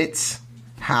in minutes?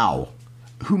 How?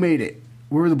 Who made it?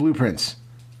 Where were the blueprints?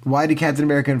 Why did Captain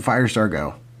America and Firestar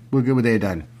go? What good would they have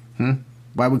done?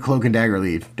 Why would Cloak and Dagger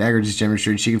leave? Dagger just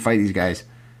demonstrated she can fight these guys.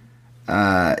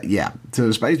 Yeah. So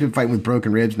Spidey's been fighting with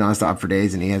broken ribs nonstop for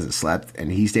days, and he hasn't slept,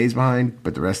 and he stays behind,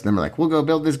 but the rest of them are like, we'll go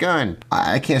build this gun.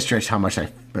 I can't stress how much I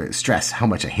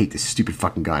hate this stupid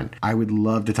fucking gun. I would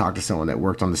love to talk to someone that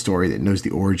worked on the story that knows the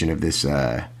origin of this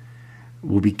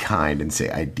We'll be kind and say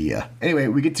idea. Anyway,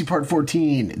 we get to part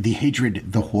 14, the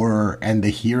hatred, the horror, and the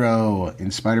hero in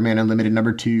Spider-Man Unlimited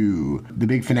number 2, the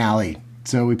big finale.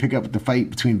 So we pick up with the fight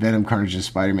between Venom, Carnage, and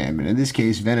Spider-Man. But in this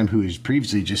case, Venom, who is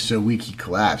previously just so weak he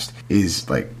collapsed, is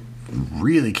like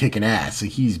really kicking ass.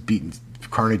 Like he's beating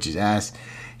Carnage's ass.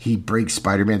 He breaks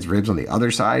Spider-Man's ribs on the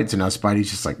other side. So now Spidey's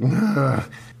just like,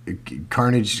 ugh.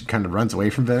 Carnage kind of runs away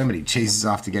from Venom and he chases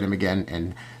off to get him again.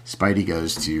 And Spidey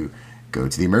goes to go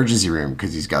to the emergency room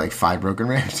because he's got like 5 broken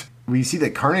ribs. We see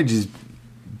that Carnage is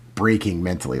breaking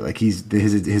mentally. Like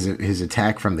his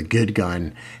attack from the good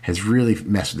gun has really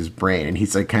messed with his brain, and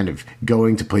he's like kind of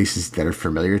going to places that are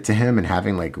familiar to him and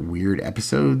having like weird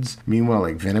episodes. Meanwhile,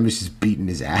 like Venom is just beating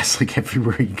his ass like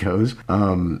everywhere he goes.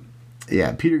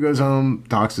 Yeah, Peter goes home,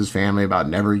 talks to his family about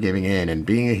never giving in and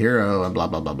being a hero and blah,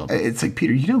 blah, blah, blah. It's like,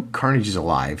 Peter, you know Carnage is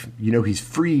alive. You know he's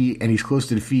free and he's close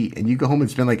to defeat. And you go home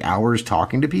and spend like hours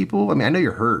talking to people? I mean, I know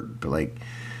you're hurt, but like,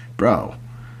 bro.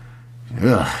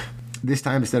 Ugh. This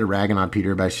time, instead of ragging on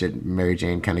Peter about shit, Mary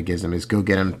Jane kind of gives him his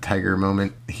go-get-him tiger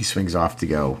moment. He swings off to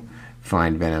go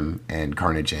find Venom and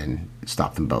Carnage and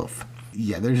stop them both.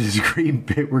 Yeah, there's this great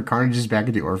bit where Carnage is back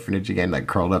at the orphanage again, like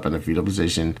curled up in a fetal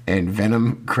position, and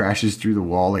Venom crashes through the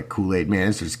wall like Kool-Aid Man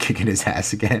and starts kicking his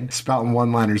ass again, spouting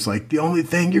one-liners like, "The only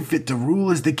thing you're fit to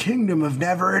rule is the kingdom of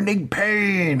never-ending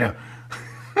pain."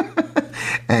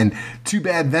 And too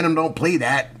bad Venom don't play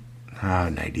that. Ah,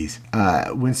 90s.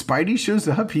 When Spidey shows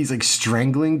up, he's like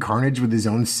strangling Carnage with his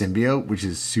own symbiote, which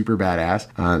is super badass.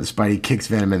 Spidey kicks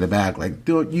Venom in the back, like,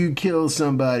 "Don't you kill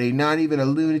somebody, not even a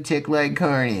lunatic like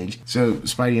Carnage." So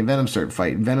Spidey and Venom start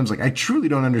fighting. Venom's like, "I truly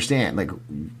don't understand." Like,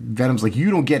 Venom's like,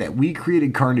 "You don't get it. We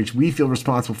created Carnage. We feel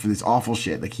responsible for this awful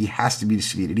shit. Like, he has to be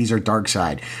defeated. He's our dark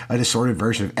side, a distorted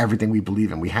version of everything we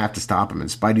believe in. We have to stop him."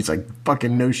 And Spidey's like,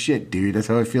 "Fucking no shit, dude. That's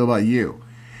how I feel about you."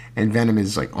 And Venom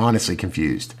is like honestly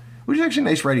confused. Which is actually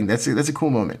nice writing. That's a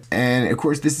cool moment. And, of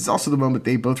course, this is also the moment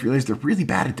they both realize they're really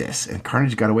bad at this. And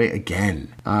Carnage got away again.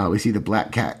 We see the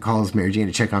Black Cat calls Mary Jane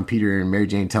to check on Peter. And Mary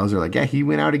Jane tells her, like, "Yeah, he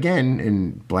went out again."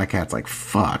 And Black Cat's like,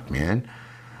 "Fuck, man."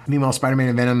 Meanwhile, Spider-Man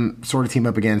and Venom sort of team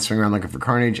up again, swing around looking for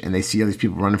Carnage. And they see all these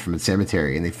people running from the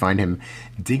cemetery. And they find him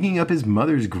digging up his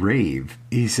mother's grave.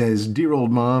 He says, "Dear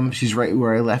old mom, she's right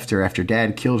where I left her after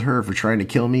Dad killed her for trying to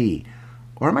kill me.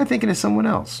 Or am I thinking of someone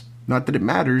else? Not that it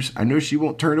matters. I know she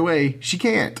won't turn away. She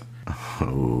can't."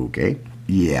 Okay.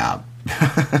 Yeah.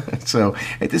 So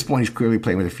at this point, he's clearly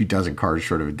playing with a few dozen cards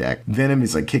short of a deck. Venom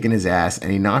is like kicking his ass,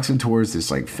 and he knocks him towards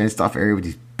this like fenced off area with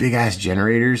these big ass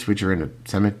generators, which are in a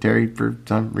cemetery for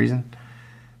some reason.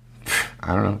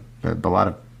 I don't know. A lot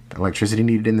of electricity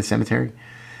needed in the cemetery.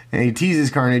 And he teases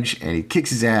Carnage, and he kicks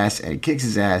his ass, and he kicks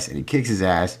his ass, and he kicks his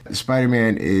ass.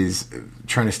 Spider-Man is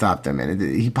trying to stop them, and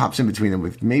he pops in between them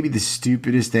with maybe the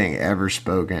stupidest thing ever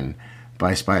spoken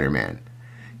by Spider-Man.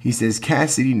 He says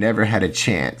Cassidy never had a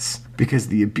chance because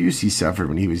of the abuse he suffered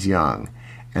when he was young,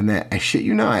 and that, I shit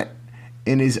you not,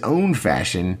 in his own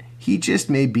fashion, he just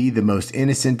may be the most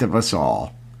innocent of us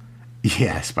all.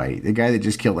 Yeah, Spidey, the guy that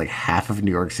just killed like half of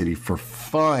New York City for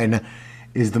fun,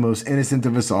 is the most innocent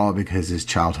of us all because his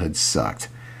childhood sucked.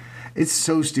 It's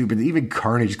so stupid that even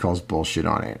Carnage calls bullshit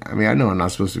on it. I mean, I know I'm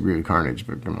not supposed to agree with Carnage,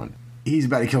 but come on. He's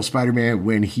about to kill Spider-Man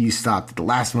when he's stopped at the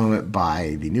last moment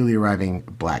by the newly arriving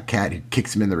Black Cat, who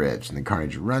kicks him in the ribs. And then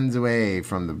Carnage runs away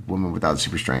from the woman without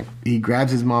super strength. He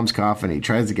grabs his mom's coffin. He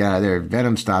tries to get out of there.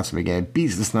 Venom stops him again,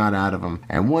 beats the snot out of him.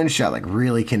 And one shot like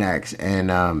really connects,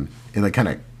 and it like kind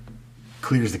of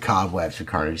clears the cobwebs from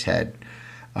Carnage's head.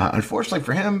 Unfortunately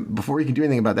for him, before he can do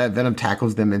anything about that, Venom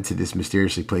tackles them into this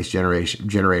mysteriously placed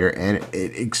generator, and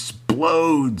it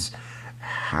explodes.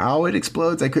 How it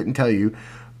explodes, I couldn't tell you,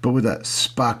 but with a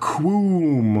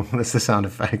spakoom, that's the sound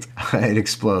effect, it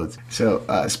explodes. So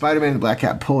Spider-Man and Black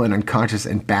Cat pull an unconscious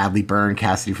and badly burned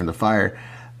Cassidy from the fire.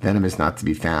 Venom is not to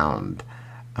be found.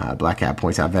 Black Cat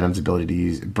points out Brock's ability to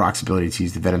use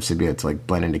the Venom symbiote to like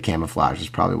blend into camouflage is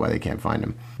probably why they can't find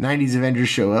him. 90s Avengers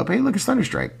show up. Hey, look, it's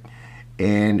Thunderstrike.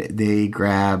 And they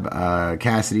grab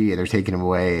Cassidy, and they're taking him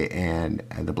away, and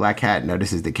the Black Cat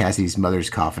notices that Cassidy's mother's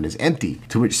coffin is empty,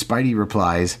 to which Spidey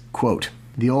replies, quote,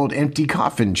 "The old empty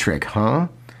coffin trick, huh?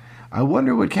 I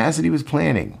wonder what Cassidy was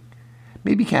planning.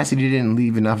 Maybe Cassidy didn't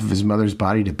leave enough of his mother's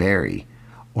body to bury,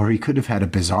 or he could have had a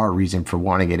bizarre reason for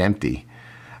wanting it empty.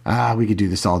 We could do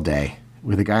this all day.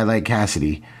 With a guy like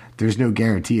Cassidy, there's no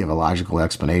guarantee of a logical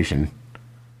explanation."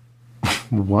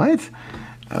 What?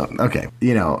 Okay,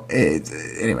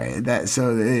 anyway,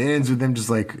 so it ends with them just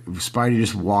like Spidey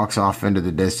just walks off into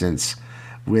the distance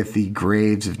with the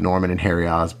graves of Norman and Harry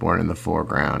Osborn in the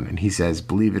foreground, and he says,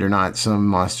 "Believe it or not, some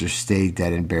monsters stay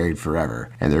dead and buried forever,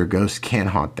 and their ghosts can't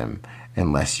haunt them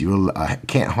unless you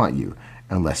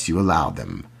unless you allow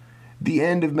them. The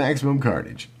end of Maximum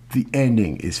Carnage. The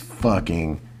ending is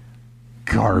fucking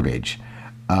garbage.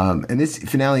 And this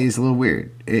finale is a little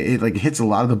weird. It like hits a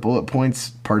lot of the bullet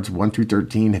points. Parts 1 through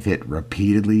 13 have hit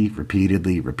repeatedly.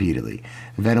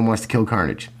 Venom wants to kill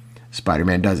Carnage.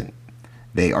 Spider-Man doesn't.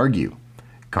 They argue.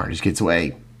 Carnage gets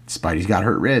away. Spidey's got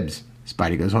hurt ribs.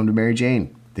 Spidey goes home to Mary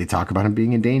Jane. They talk about him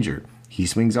being in danger. He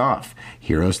swings off.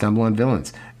 Heroes stumble on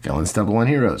villains. Villains stumble on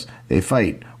heroes. They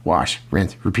fight. Wash,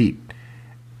 rinse, repeat.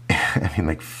 I mean,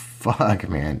 like, fuck,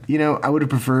 man. You know, I would have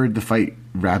preferred the fight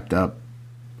wrapped up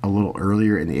a little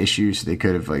earlier in the issue, so they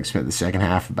could have like spent the second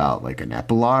half about like an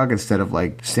epilogue instead of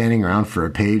like standing around for a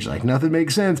page like nothing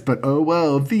makes sense, but oh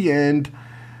well, the end.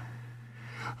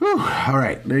 Whew. All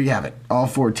right, there you have it. All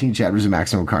 14 chapters of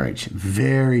Maximum Carnage.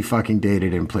 Very fucking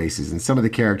dated in places, and some of the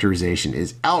characterization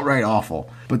is outright awful,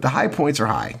 but the high points are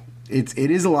high. It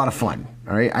is a lot of fun.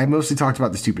 All right, I mostly talked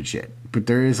about the stupid shit, but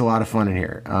there is a lot of fun in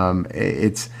here.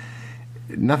 It's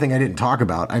nothing I didn't talk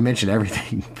about. I mentioned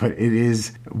everything, but it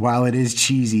is, while it is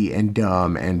cheesy and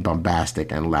dumb and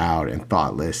bombastic and loud and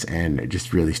thoughtless and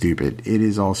just really stupid, it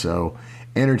is also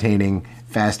entertaining,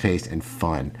 fast-paced, and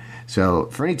fun. So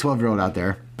for any 12-year-old out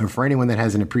there, or for anyone that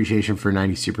has an appreciation for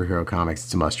 90s superhero comics,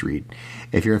 it's a must-read.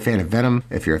 If you're a fan of Venom,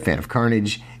 if you're a fan of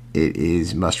Carnage, it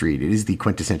is must-read. It is the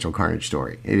quintessential Carnage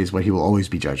story. It is what he will always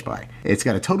be judged by. It's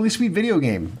got a totally sweet video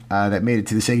game that made it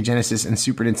to the Sega Genesis and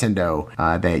Super Nintendo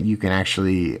that you can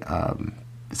actually...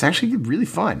 it's actually really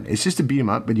fun. It's just a beat 'em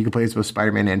up, but you can play as both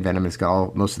Spider-Man and Venom. It's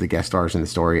got most of the guest stars in the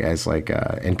story as like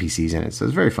NPCs in it, so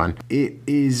it's very fun. It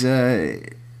is...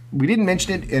 we didn't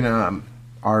mention it in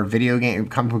our video game,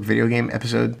 comic book video game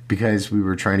episode, because we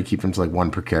were trying to keep them to like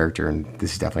one per character, and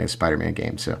this is definitely a Spider-Man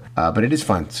game. So, but it is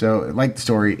fun. So, like the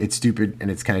story, it's stupid and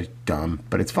it's kind of dumb,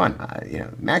 but it's fun. You know,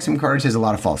 Maximum Carnage has a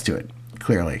lot of faults to it,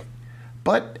 clearly,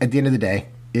 but at the end of the day,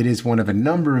 it is one of a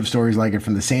number of stories like it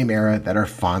from the same era that are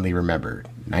fondly remembered.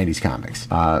 90s comics.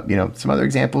 You know, some other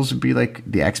examples would be like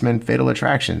the X-Men Fatal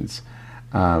Attractions,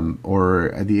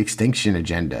 or the Extinction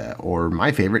Agenda, or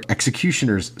my favorite,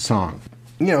 Executioner's Song.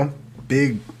 You know,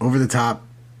 big, over-the-top,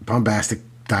 bombastic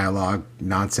dialogue,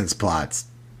 nonsense plots,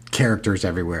 characters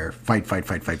everywhere, fight.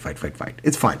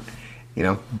 It's fun. You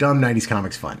know, dumb 90s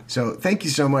comics fun. So thank you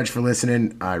so much for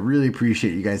listening. I really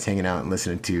appreciate you guys hanging out and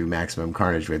listening to Maximum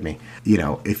Carnage with me. You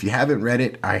know, if you haven't read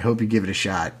it, I hope you give it a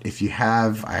shot. If you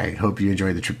have, I hope you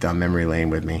enjoy the trip down memory lane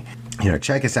with me. You know,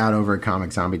 check us out over at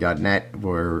comiczombie.net,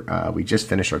 where we just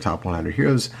finished our top 100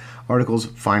 heroes articles,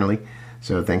 finally.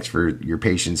 So thanks for your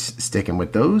patience sticking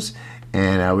with those.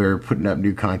 And we're putting up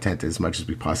new content as much as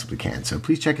we possibly can. So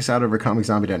please check us out over at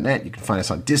comiczombie.net. You can find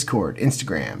us on Discord,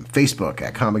 Instagram, Facebook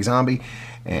at Comic Zombie,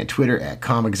 and Twitter at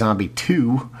Comic Zombie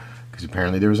 2, because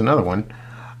apparently there was another one.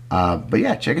 But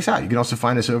yeah, check us out. You can also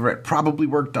find us over at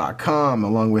probablywork.com,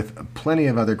 along with plenty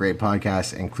of other great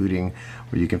podcasts, including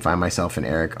where you can find myself and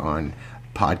Eric on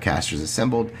Podcasters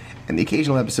Assembled, and the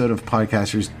occasional episode of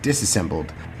Podcasters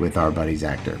Disassembled with our buddy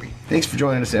Zach Derby. Thanks for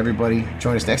joining us, everybody.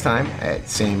 Join us next time at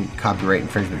same copyright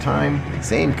infringement time,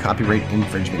 same copyright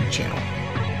infringement channel.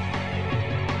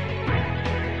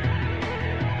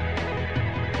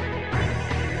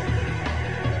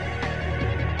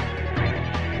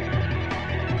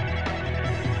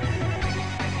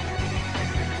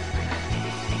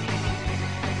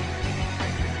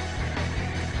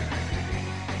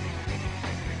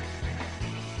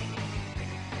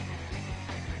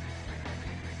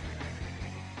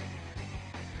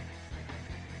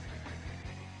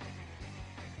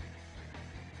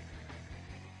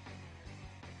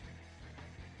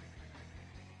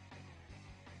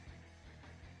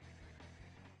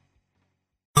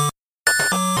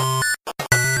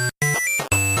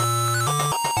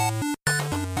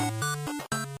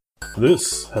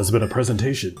 This has been a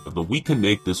presentation of the We Can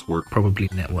Make This Work Probably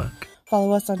Network.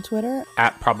 Follow us on Twitter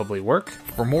at Probably Work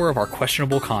for more of our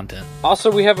questionable content.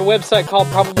 Also, we have a website called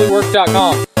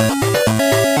probablywork.com.